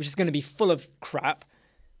 right? Which is going to be full of crap.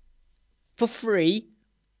 For free.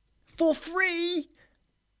 For free!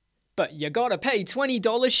 But you gotta pay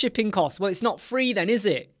 $20 shipping costs. Well, it's not free then, is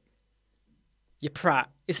it? You prat.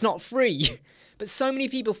 It's not free. But so many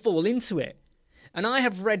people fall into it. And I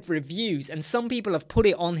have read reviews, and some people have put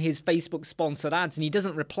it on his Facebook sponsored ads, and he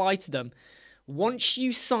doesn't reply to them. Once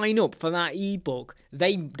you sign up for that ebook,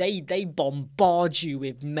 they bombard you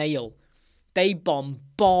with mail. They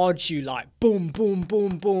bombard you like boom, boom,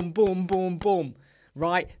 boom, boom, boom, boom, boom.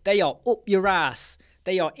 Right? They are up your ass.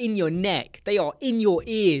 They are in your neck. They are in your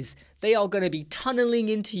ears. They are going to be tunneling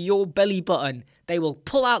into your belly button. They will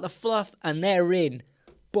pull out the fluff and they're in.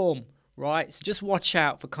 Boom. Right? So just watch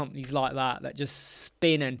out for companies like that just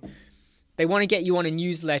spin and they want to get you on a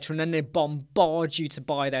newsletter and then they bombard you to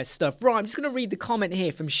buy their stuff. Right, I'm just going to read the comment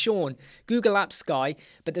here from Sean. Google Apps guy,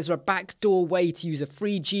 but there's a backdoor way to use a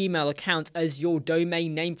free Gmail account as your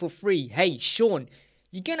domain name for free. Hey, Sean,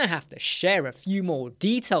 you're going to have to share a few more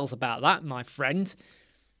details about that, my friend.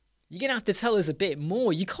 You're going to have to tell us a bit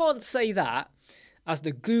more. You can't say that as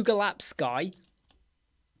the Google Apps guy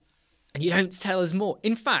and you don't tell us more.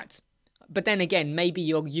 In fact, but then again, maybe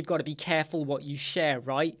you've got to be careful what you share,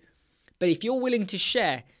 right? But if you're willing to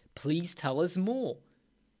share, please tell us more.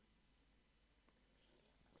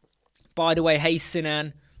 By the way, hey,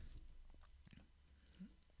 Sinan.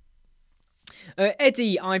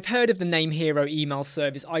 Eddie, I've heard of the Name Hero email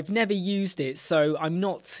service. I've never used it, so I'm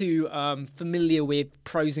not too familiar with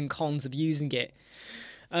pros and cons of using it.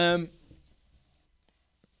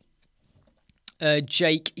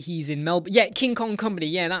 Jake, he's in Melbourne. Yeah, King Kong Company.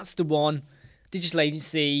 Yeah, that's the one. Digital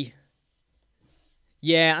agency.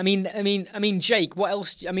 Yeah, I mean, Jake. What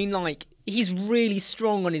else? I mean, like, he's really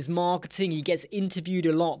strong on his marketing. He gets interviewed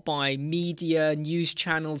a lot by media, news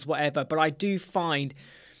channels, whatever. But I do find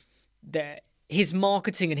that his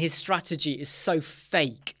marketing and his strategy is so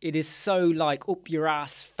fake. It is so, like, up your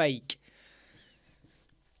ass fake.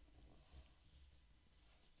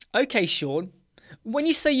 Okay, Sean. When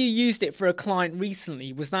you say you used it for a client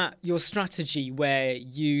recently, was that your strategy where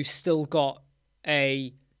you still got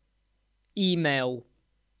a email?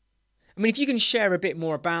 I mean, if you can share a bit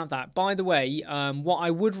more about that. By the way, what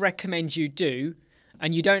I would recommend you do,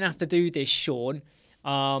 and you don't have to do this, Sean,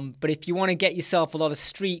 but if you want to get yourself a lot of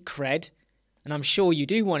street cred, and I'm sure you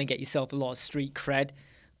do want to get yourself a lot of street cred,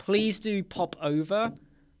 please do pop over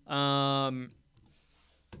to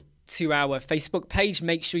our Facebook page.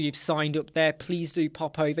 Make sure you've signed up there. Please do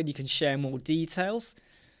pop over and you can share more details.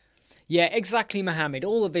 Yeah, exactly, Mohammed.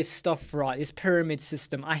 All of this stuff, right, this pyramid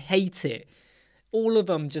system, I hate it. All of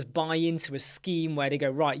them just buy into a scheme where they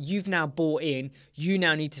go, right, you've now bought in, you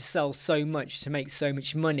now need to sell so much to make so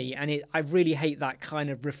much money. And I really hate that kind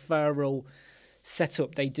of referral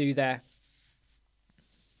setup they do there.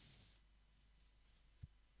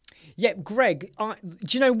 Yeah, Greg, do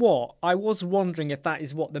you know what? I was wondering if that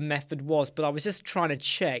is what the method was, but I was just trying to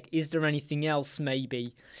check, is there anything else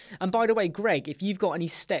maybe? And by the way, Greg, if you've got any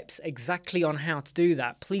steps exactly on how to do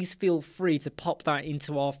that, please feel free to pop that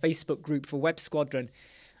into our Facebook group for Web Squadron.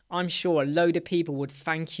 I'm sure a load of people would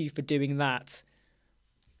thank you for doing that.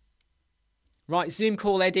 Right, Zoom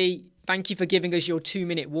call, Eddie. Thank you for giving us your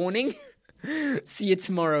 2-minute warning. See you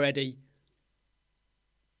tomorrow, Eddie.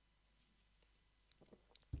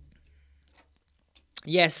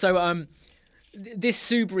 Yeah, so this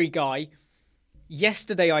Subri guy,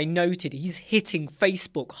 yesterday I noted he's hitting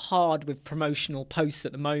Facebook hard with promotional posts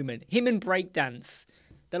at the moment. Him and Breakdance,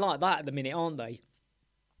 they're like that at the minute, aren't they?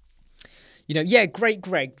 You know, yeah, great,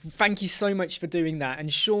 Greg. Thank you so much for doing that.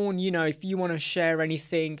 And Sean, you know, if you want to share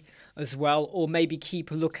anything as well, or maybe keep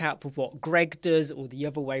a lookout for what Greg does or the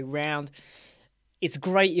other way round, it's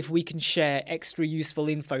great if we can share extra useful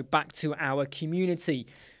info back to our community.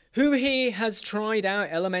 Who here has tried out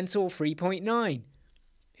Elementor 3.9?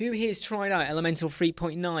 Who here has tried out Elementor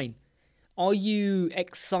 3.9? Are you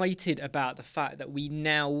excited about the fact that we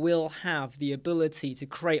now will have the ability to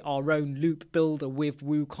create our own loop builder with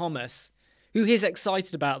WooCommerce? Who here's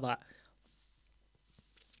excited about that?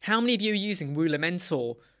 How many of you are using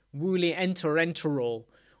Woolimentor, Woolientor,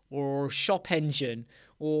 or Shop Engine,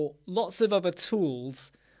 or lots of other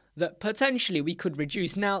tools that potentially we could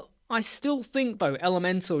reduce? Now, I still think, though,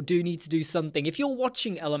 Elementor do need to do something. If you're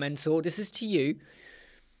watching Elementor, this is to you.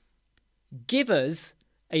 Give us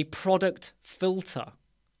a product filter.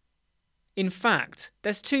 In fact,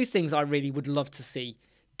 there's two things I really would love to see.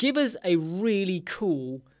 Give us a really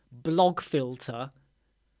cool blog filter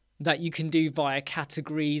that you can do via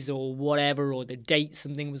categories or whatever, or the date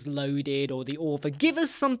something was loaded, or the author. Give us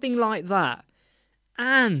something like that.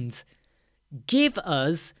 And give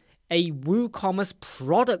us a WooCommerce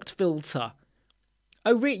product filter.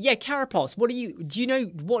 Oh, yeah, Carapos, what do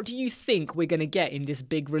you think we're going to get in this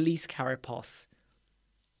big release, Carapos?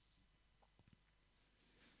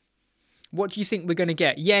 What do you think we're going to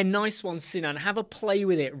get? Yeah, nice one, Sinan. Have a play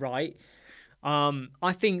with it, right?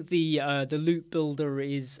 I think the loop builder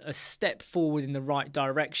is a step forward in the right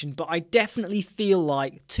direction, but I definitely feel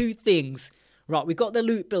like two things. Right, we've got the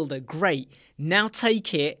loop builder, great. Now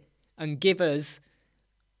take it and give us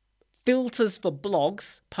filters for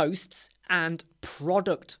blogs, posts, and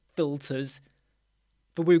product filters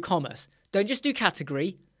for WooCommerce. Don't just do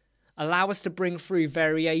category. Allow us to bring through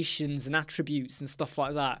variations and attributes and stuff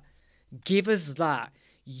like that. Give us that.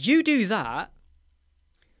 You do that,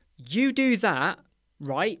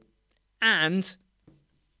 right? And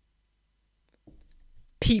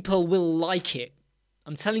people will like it.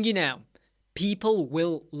 I'm telling you now, people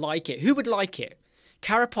will like it. Who would like it?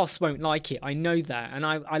 Carapos won't like it, I know that, and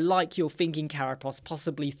I like your thinking, Carapos,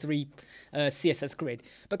 possibly 3 CSS grid.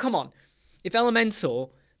 But come on, if Elementor,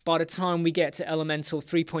 by the time we get to Elementor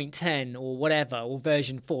 3.10 or whatever, or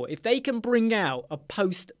version 4, if they can bring out a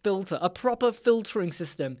post filter, a proper filtering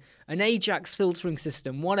system, an Ajax filtering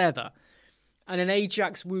system, whatever, and an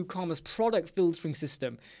Ajax WooCommerce product filtering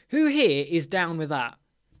system, who here is down with that?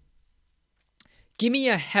 Give me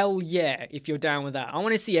a hell yeah if you're down with that. I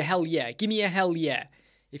want to see a hell yeah. Give me a hell yeah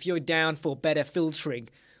if you're down for better filtering.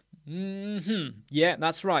 Yeah,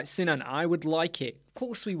 that's right, Sinan. I would like it. Of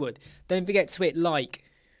course we would. Don't forget to hit like.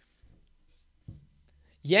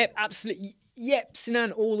 Yep, absolutely. Yep,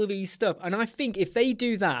 Sinan, all of these stuff. And I think if they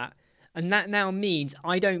do that, and that now means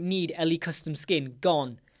I don't need Ellie Custom Skin,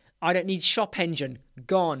 gone. I don't need Shop Engine,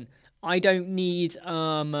 gone. I don't need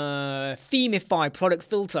Themify product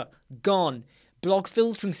filter, gone. Blog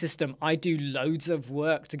filtering system, I do loads of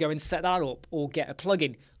work to go and set that up or get a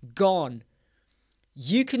plugin, gone.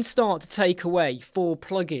 You can start to take away 4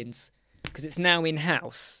 plugins because it's now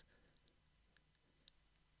in-house.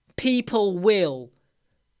 People will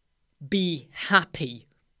be happy,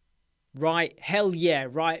 right? Hell yeah,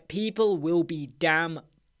 right? People will be damn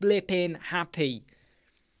flipping happy.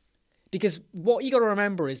 Because what you got to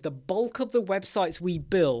remember is the bulk of the websites we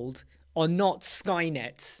build are not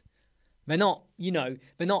Skynets. They're not,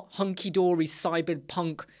 they're not hunky-dory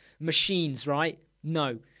cyberpunk machines, right?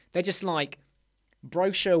 No, they're just like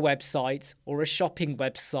brochure websites or a shopping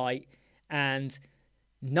website, and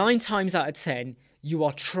 9 times out of 10, you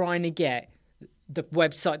are trying to get the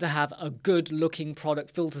website to have a good-looking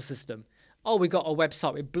product filter system. Oh, we got a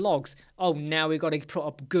website with blogs. Oh, now we've got to put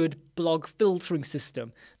up a good blog filtering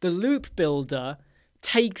system. The loop builder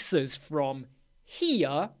takes us from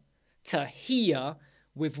here to here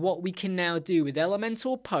with what we can now do with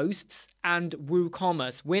Elementor posts and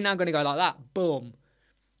WooCommerce. We're now going to go like that. Boom.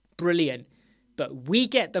 Brilliant. But we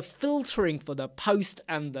get the filtering for the post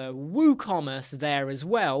and the WooCommerce there as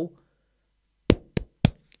well.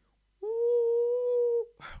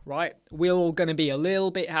 right? We're all going to be a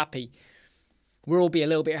little bit happy. We'll all be a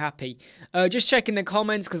little bit happy. Just checking the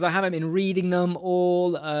comments because I haven't been reading them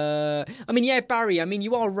all. I mean, yeah, Barry, I mean,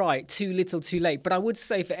 you are right. Too little, too late. But I would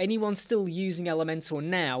say for anyone still using Elementor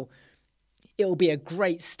now, it'll be a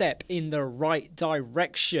great step in the right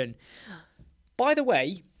direction. By the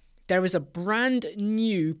way, there is a brand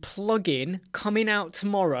new plugin coming out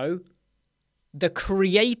tomorrow. The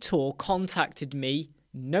creator contacted me.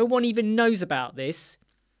 No one even knows about this.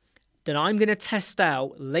 That I'm going to test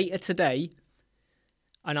out later today.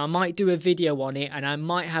 And I might do a video on it, and I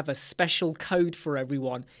might have a special code for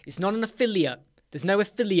everyone. It's not an affiliate. There's no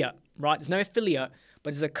affiliate, right? There's no affiliate,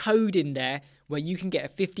 but there's a code in there where you can get a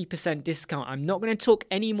 50% discount. I'm not going to talk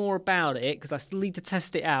any more about it because I still need to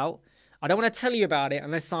test it out. I don't want to tell you about it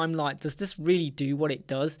unless I'm like, does this really do what it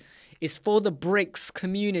does? It's for the bricks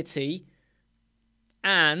community,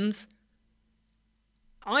 and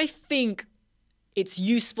I think it's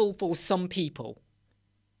useful for some people.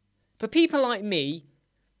 For people like me,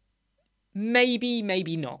 maybe,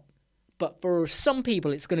 maybe not. But for some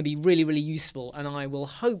people, it's going to be really, really useful. And I will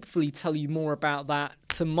hopefully tell you more about that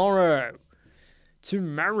tomorrow.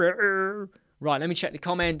 Right, let me check the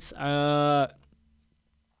comments. I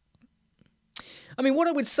mean, what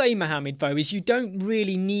I would say, Mohammed, though, is you don't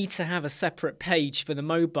really need to have a separate page for the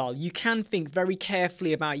mobile. You can think very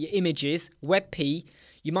carefully about your images. WebP,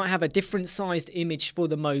 you might have a different sized image for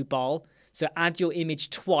the mobile. So add your image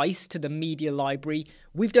twice to the media library.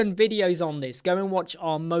 We've done videos on this. Go and watch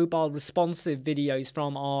our mobile responsive videos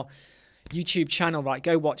from our YouTube channel. Right,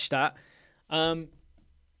 go watch that.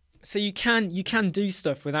 So you can do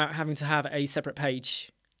stuff without having to have a separate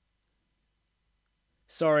page.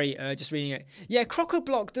 Sorry, just reading it. Yeah,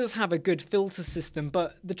 Crocoblock does have a good filter system,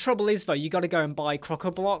 but the trouble is, though, you got to go and buy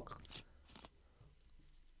Crocoblock.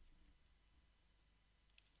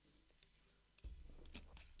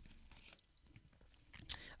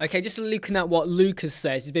 Okay, just looking at what Lucas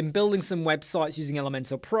says. He's been building some websites using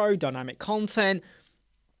Elementor Pro, dynamic content,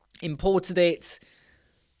 imported it.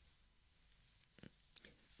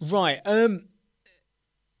 Right. Do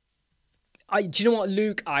you know what,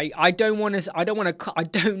 Luke? I don't want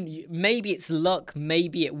to. Maybe it's luck.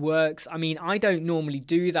 Maybe it works. I mean, I don't normally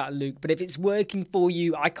do that, Luke. But if it's working for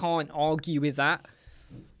you, I can't argue with that.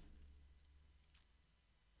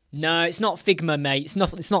 No, it's not Figma, mate. It's not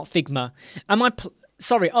Figma. Am I?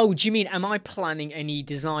 Sorry, oh, do you mean, am I planning any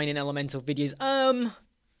design in Elementor videos?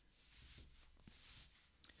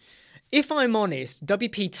 If I'm honest,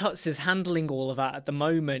 WP Tuts is handling all of that at the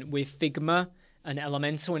moment with Figma and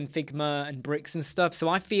Elementor and Figma and bricks and stuff. So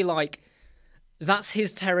I feel like that's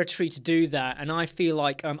his territory to do that. And I feel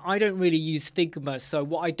like I don't really use Figma. So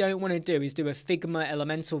what I don't want to do is do a Figma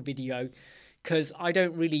Elementor video because I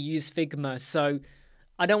don't really use Figma. So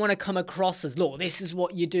I don't want to come across as, look, this is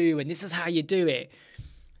what you do and this is how you do it.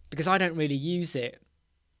 Because I don't really use it.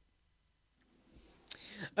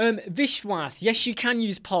 Vishwas, yes, you can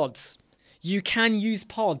use pods. You can use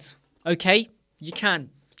pods, okay? You can.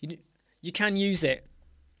 You can use it.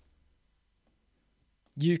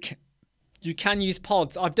 You can use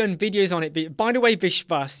pods. I've done videos on it. By the way,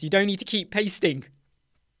 Vishwas, you don't need to keep pasting.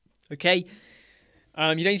 Okay? You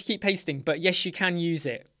don't need to keep pasting, but yes, you can use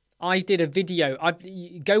it. I did a video.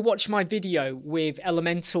 Go watch my video with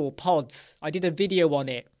Elementor pods. I did a video on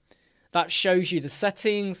it. That shows you the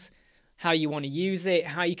settings, how you want to use it,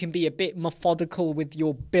 how you can be a bit methodical with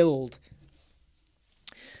your build.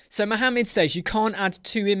 So Mohammed says you can't add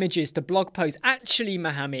 2 images to blog posts. Actually,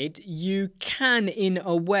 Mohammed, you can in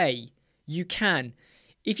a way. You can.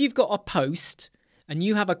 If you've got a post and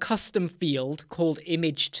you have a custom field called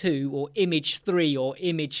image 2 or image 3 or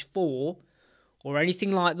image 4 or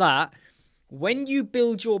anything like that, when you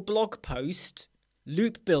build your blog post,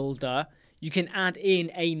 Loop Builder, you can add in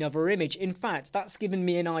another image. In fact, that's given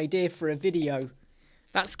me an idea for a video.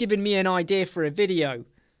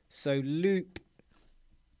 So loop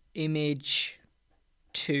image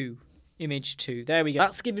 2. There we go.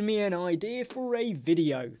 That's given me an idea for a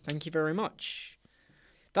video. Thank you very much.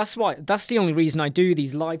 That's the only reason I do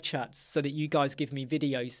these live chats, so that you guys give me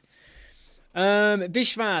videos.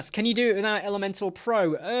 Vishwas, can you do it without Elementor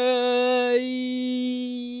Pro?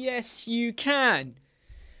 Yes, you can.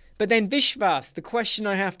 But then Vishwas, the question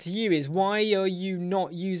I have to you is, why are you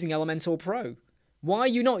not using Elementor Pro? Why are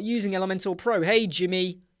you not using Elementor Pro? Hey,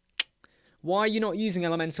 Jimmy. Why are you not using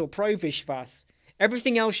Elementor Pro, Vishwas?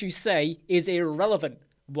 Everything else you say is irrelevant.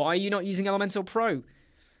 Why are you not using Elementor Pro?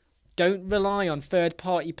 Don't rely on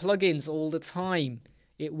third-party plugins all the time.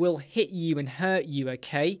 It will hit you and hurt you,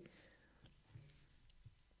 okay?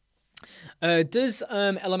 Does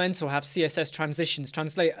Elementor have CSS transitions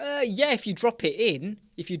translate? Yeah, if you drop it in.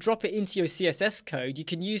 if you drop it into your CSS code, you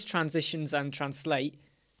can use transitions and translate.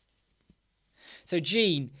 So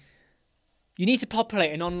Gene, you need to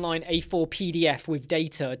populate an online A4 PDF with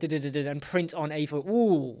data and print on A4.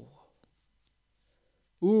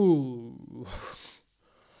 Ooh.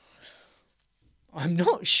 I'm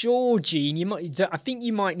not sure, Gene. I think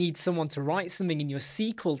you might need someone to write something in your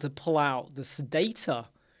SQL to pull out this data.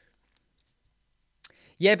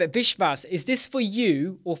 Yeah, but Vishwas, is this for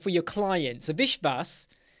you or for your client? So Vishwas,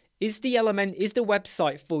 is the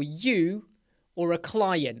website for you or a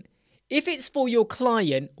client? If it's for your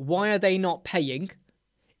client, why are they not paying?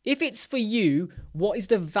 If it's for you, what is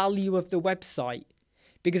the value of the website?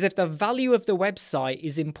 Because if the value of the website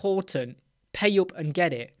is important, pay up and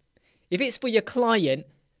get it. If it's for your client,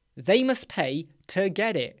 they must pay to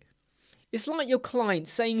get it. It's like your client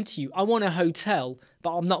saying to you, I want a hotel,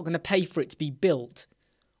 but I'm not going to pay for it to be built.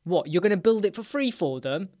 What, you're going to build it for free for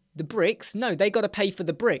them? The bricks? No, they got to pay for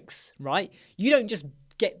the bricks, right? You don't just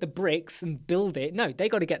get the bricks and build it. No, they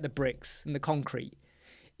got to get the bricks and the concrete.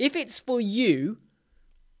 If it's for you,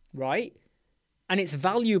 right, and it's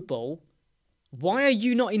valuable, why are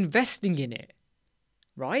you not investing in it,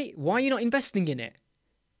 right? Why are you not investing in it?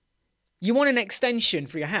 You want an extension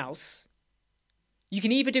for your house. You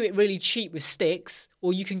can either do it really cheap with sticks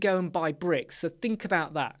or you can go and buy bricks. So think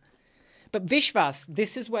about that. But Vishwas,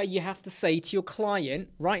 this is where you have to say to your client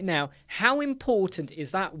right now, how important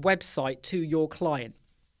is that website to your client?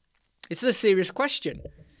 This is a serious question.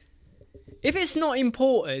 If it's not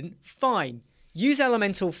important, fine. Use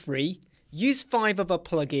Elementor free. Use 5 other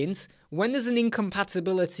plugins. When there's an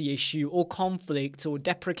incompatibility issue or conflict or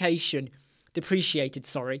depreciated,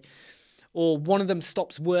 or one of them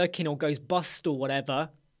stops working or goes bust or whatever,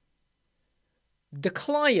 the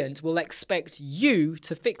client will expect you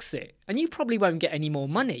to fix it. And you probably won't get any more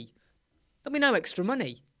money. There'll be no extra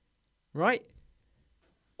money, right?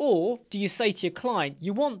 Or do you say to your client,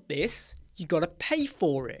 you want this, you got to pay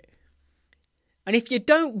for it. And if you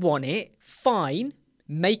don't want it, fine,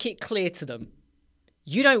 make it clear to them.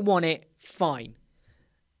 You don't want it, fine.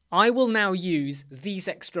 I will now use these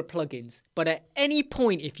extra plugins. But at any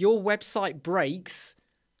point, if your website breaks,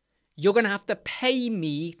 you're going to have to pay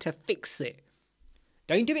me to fix it.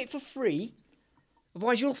 Don't do it for free.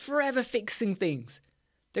 Otherwise, you're forever fixing things.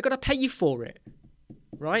 They've got to pay you for it,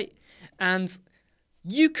 right? And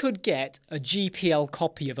you could get a GPL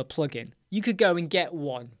copy of a plugin. You could go and get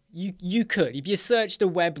one. You could. If you search the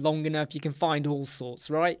web long enough, you can find all sorts,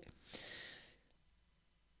 right?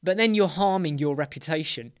 But then you're harming your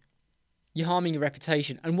reputation. You're harming your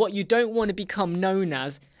reputation. And what you don't want to become known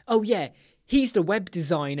as, oh yeah, he's the web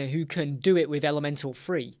designer who can do it with Elementor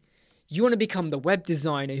free. You want to become the web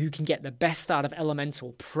designer who can get the best out of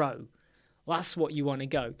Elementor Pro. Well, that's what you want to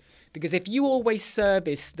go. Because if you always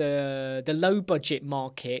service the low budget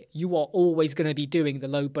market, you are always going to be doing the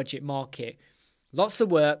low budget market. Lots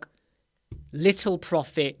of work, little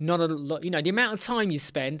profit, not a lot. You know, the amount of time you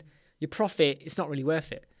spend, your profit, it's not really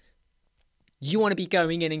worth it. You want to be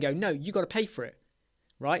going in and go, no, you got to pay for it,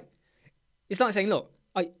 right? It's like saying, look,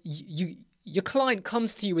 your client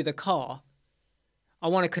comes to you with a car. I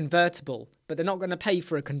want a convertible, but they're not going to pay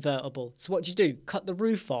for a convertible. So what do? Cut the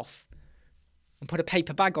roof off and put a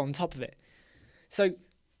paper bag on top of it. So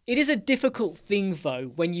it is a difficult thing,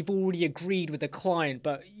 though, when you've already agreed with a client.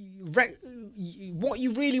 But what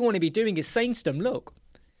you really want to be doing is saying to them, look,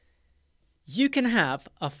 you can have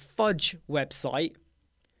a fudge website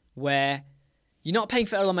where you're not paying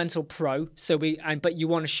for Elementor Pro, but you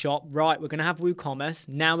want to shop. Right, we're going to have WooCommerce.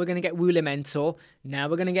 Now we're going to get WooElementor. Now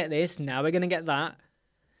we're going to get this. Now we're going to get that.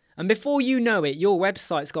 And before you know it, your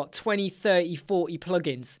website's got 20, 30, 40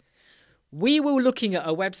 plugins. We were looking at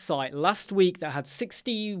a website last week that had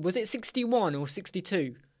 60, was it 61 or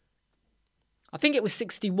 62? I think it was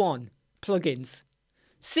 61 plugins.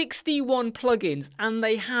 61 plugins, and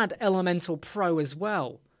they had Elementor Pro as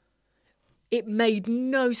well. It made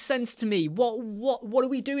no sense to me. What are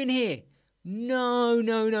we doing here? No.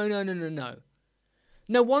 No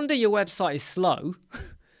wonder your website is slow.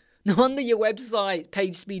 No wonder your website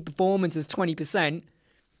page speed performance is 20%.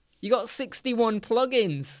 You got 61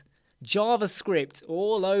 plugins. JavaScript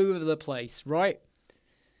all over the place, right?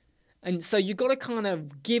 And so you got to kind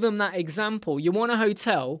of give them that example. You want a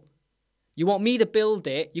hotel. You want me to build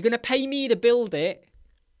it. You're going to pay me to build it.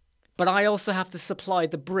 But I also have to supply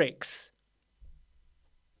the bricks.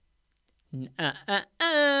 Not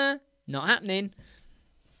happening.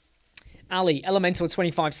 Ali, Elementor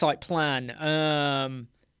 25 site plan.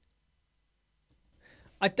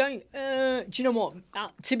 I don't, do you know what?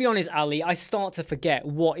 To be honest, Ali, I start to forget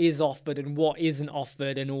what is offered and what isn't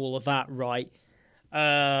offered and all of that, right?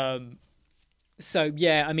 So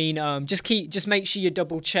yeah, I mean, just make sure you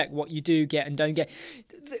double check what you do get and don't get.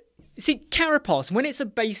 See, Carapace, when it's a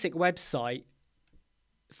basic website,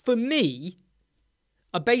 for me,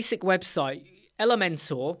 a basic website,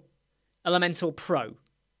 Elementor Pro,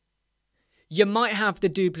 you might have the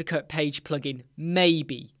duplicate page plugin,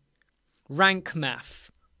 maybe. Rank Math.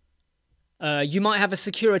 You might have a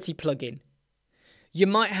security plugin. You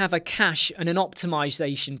might have a cache and an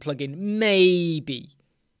optimization plugin, maybe.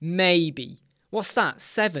 Maybe. What's that?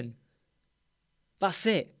 7. That's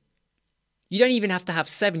it. You don't even have to have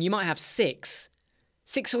 7. You might have 6.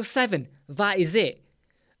 6 or 7. That is it.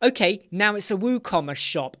 Okay, now it's a WooCommerce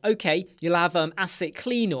shop. Okay, you'll have asset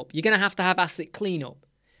cleanup. You're going to have asset cleanup.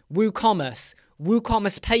 WooCommerce.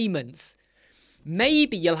 WooCommerce payments.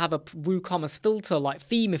 Maybe you'll have a WooCommerce filter like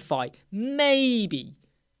Themify. Maybe.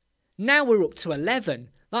 Now we're up to 11.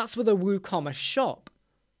 That's with a WooCommerce shop.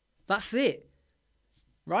 That's it.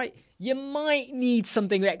 Right? You might need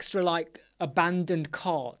something extra like abandoned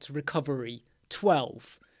cart recovery,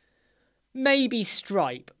 12. Maybe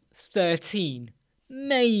Stripe, 13.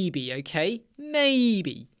 Maybe, okay?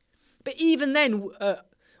 Maybe. But even then,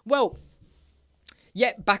 well,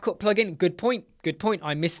 yeah, backup plugin, good point. Good point,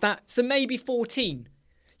 I missed that. So maybe 14.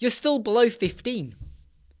 You're still below 15.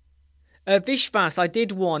 Vishvas, I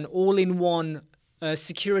did one all-in-one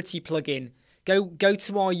security plugin. Go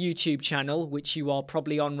to our YouTube channel, which you are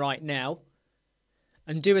probably on right now,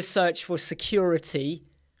 and do a search for security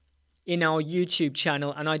in our YouTube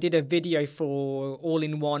channel. And I did a video for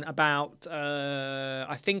all-in-one about,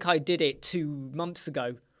 I think I did it 2 months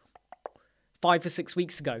ago, 5 or 6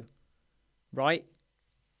 weeks ago, right?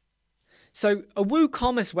 So a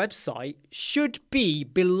WooCommerce website should be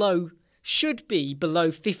below 15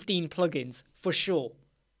 plugins for sure.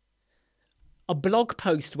 A blog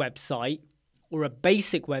post website or a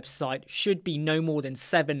basic website should be no more than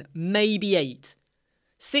 7, maybe 8.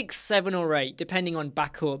 6, 7 or 8, depending on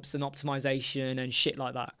backups and optimization and shit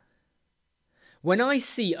like that. When I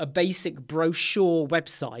see a basic brochure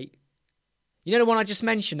website, you know the one I just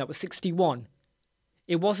mentioned that was 61?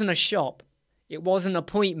 It wasn't a shop. It wasn't an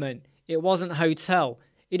appointment. It wasn't a hotel.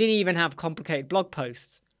 It didn't even have complicated blog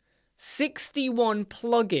posts. 61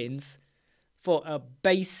 plugins for a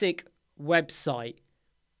basic website.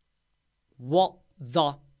 What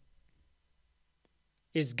the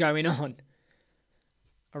is going on?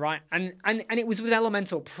 All right, and it was with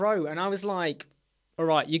Elementor Pro, and I was like, all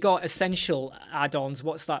right, you got essential add-ons.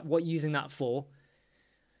 What's that? What are you using that for?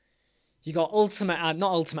 You got not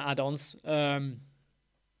ultimate add-ons,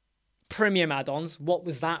 premium add-ons. What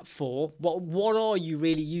was that for? What are you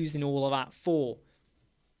really using all of that for?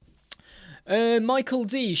 Michael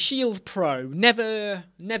D, Shield Pro, never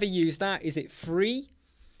used that. Is it free?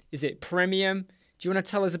 Is it premium? Do you want to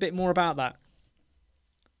tell us a bit more about that?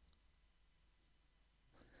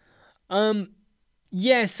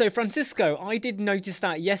 Yeah, so Francisco, I did notice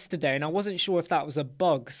that yesterday and I wasn't sure if that was a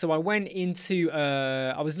bug. So I went into,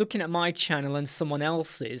 I was looking at my channel and someone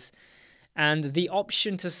else's, and the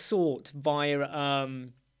option to sort via,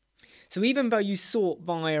 so even though you sort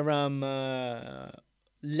via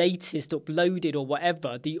latest, uploaded or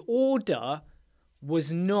whatever, the order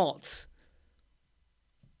was not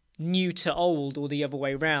new to old or the other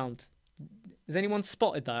way around. Has anyone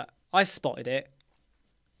spotted that? I spotted it.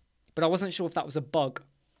 But I wasn't sure if that was a bug.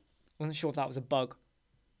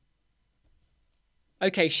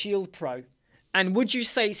 Okay, Shield Pro. And would you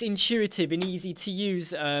say it's intuitive and easy to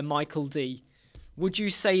use, Michael D? Would you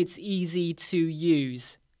say it's easy to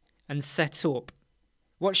use and set up?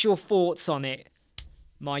 What's your thoughts on it,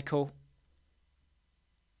 Michael?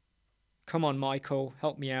 Come on, Michael.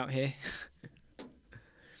 Help me out here.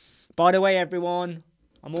 By the way, everyone,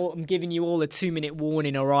 I'm giving you all a 2-minute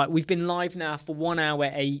warning, all right? We've been live now for 1 hour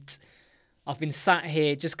 8. I've been sat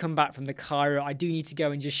here, just come back from the Cairo. I do need to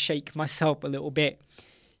go and just shake myself a little bit,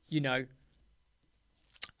 you know.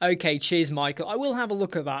 Okay, cheers, Michael. I will have a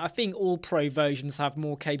look at that. I think all pro versions have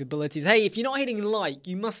more capabilities. Hey, if you're not hitting like,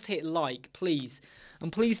 you must hit like, please.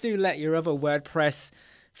 And please do let your other WordPress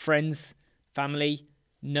friends, family,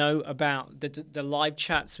 know about the live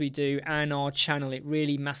chats we do and our channel. It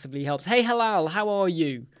really massively helps. Hey, Halal, how are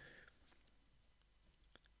you?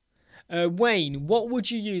 Wayne, what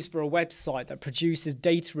would you use for a website that produces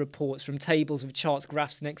data reports from tables with charts,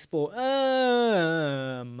 graphs, and export?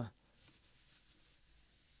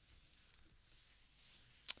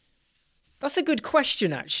 That's a good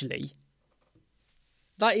question, actually.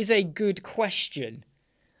 That is a good question.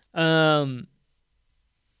 That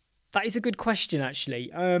is a good question,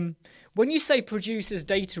 actually. When you say produces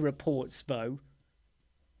data reports, though,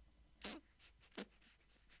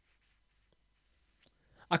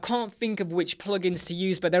 I can't think of which plugins to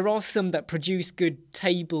use, but there are some that produce good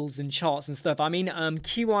tables and charts and stuff. I mean,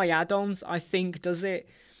 QI add-ons, I think, does it.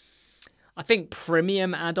 I think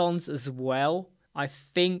premium add-ons as well. I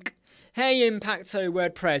think. Hey, Impacto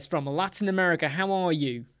WordPress from Latin America, how are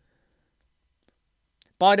you?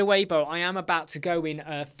 By the way, Bo, I am about to go in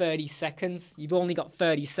 30 seconds. You've only got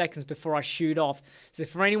 30 seconds before I shoot off. So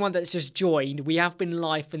for anyone that's just joined, we have been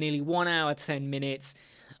live for nearly 1 hour, 10 minutes.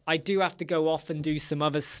 I do have to go off and do some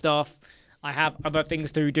other stuff. I have other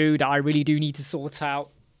things to do that I really do need to sort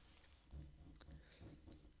out.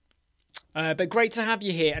 But great to have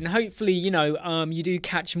you here. And hopefully, you know, you do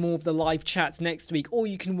catch more of the live chats next week. Or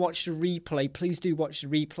you can watch the replay. Please do watch the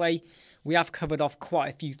replay. We have covered off quite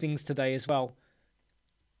a few things today as well.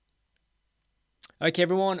 Okay,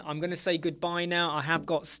 everyone, I'm going to say goodbye now. I have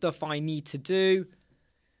got stuff I need to do.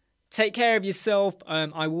 Take care of yourself.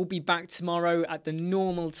 I will be back tomorrow at the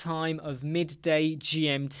normal time of midday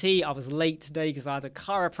GMT. I was late today because I had a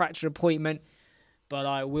chiropractor appointment, but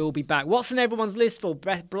I will be back. What's on everyone's list for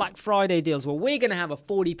Black Friday deals? Well, we're going to have a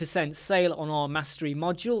 40% sale on our mastery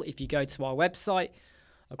module if you go to our website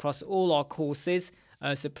across all our courses.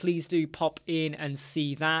 So please do pop in and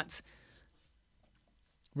see that.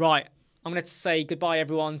 Right. I'm going to say goodbye,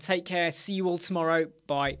 everyone. Take care. See you all tomorrow.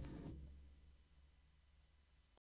 Bye.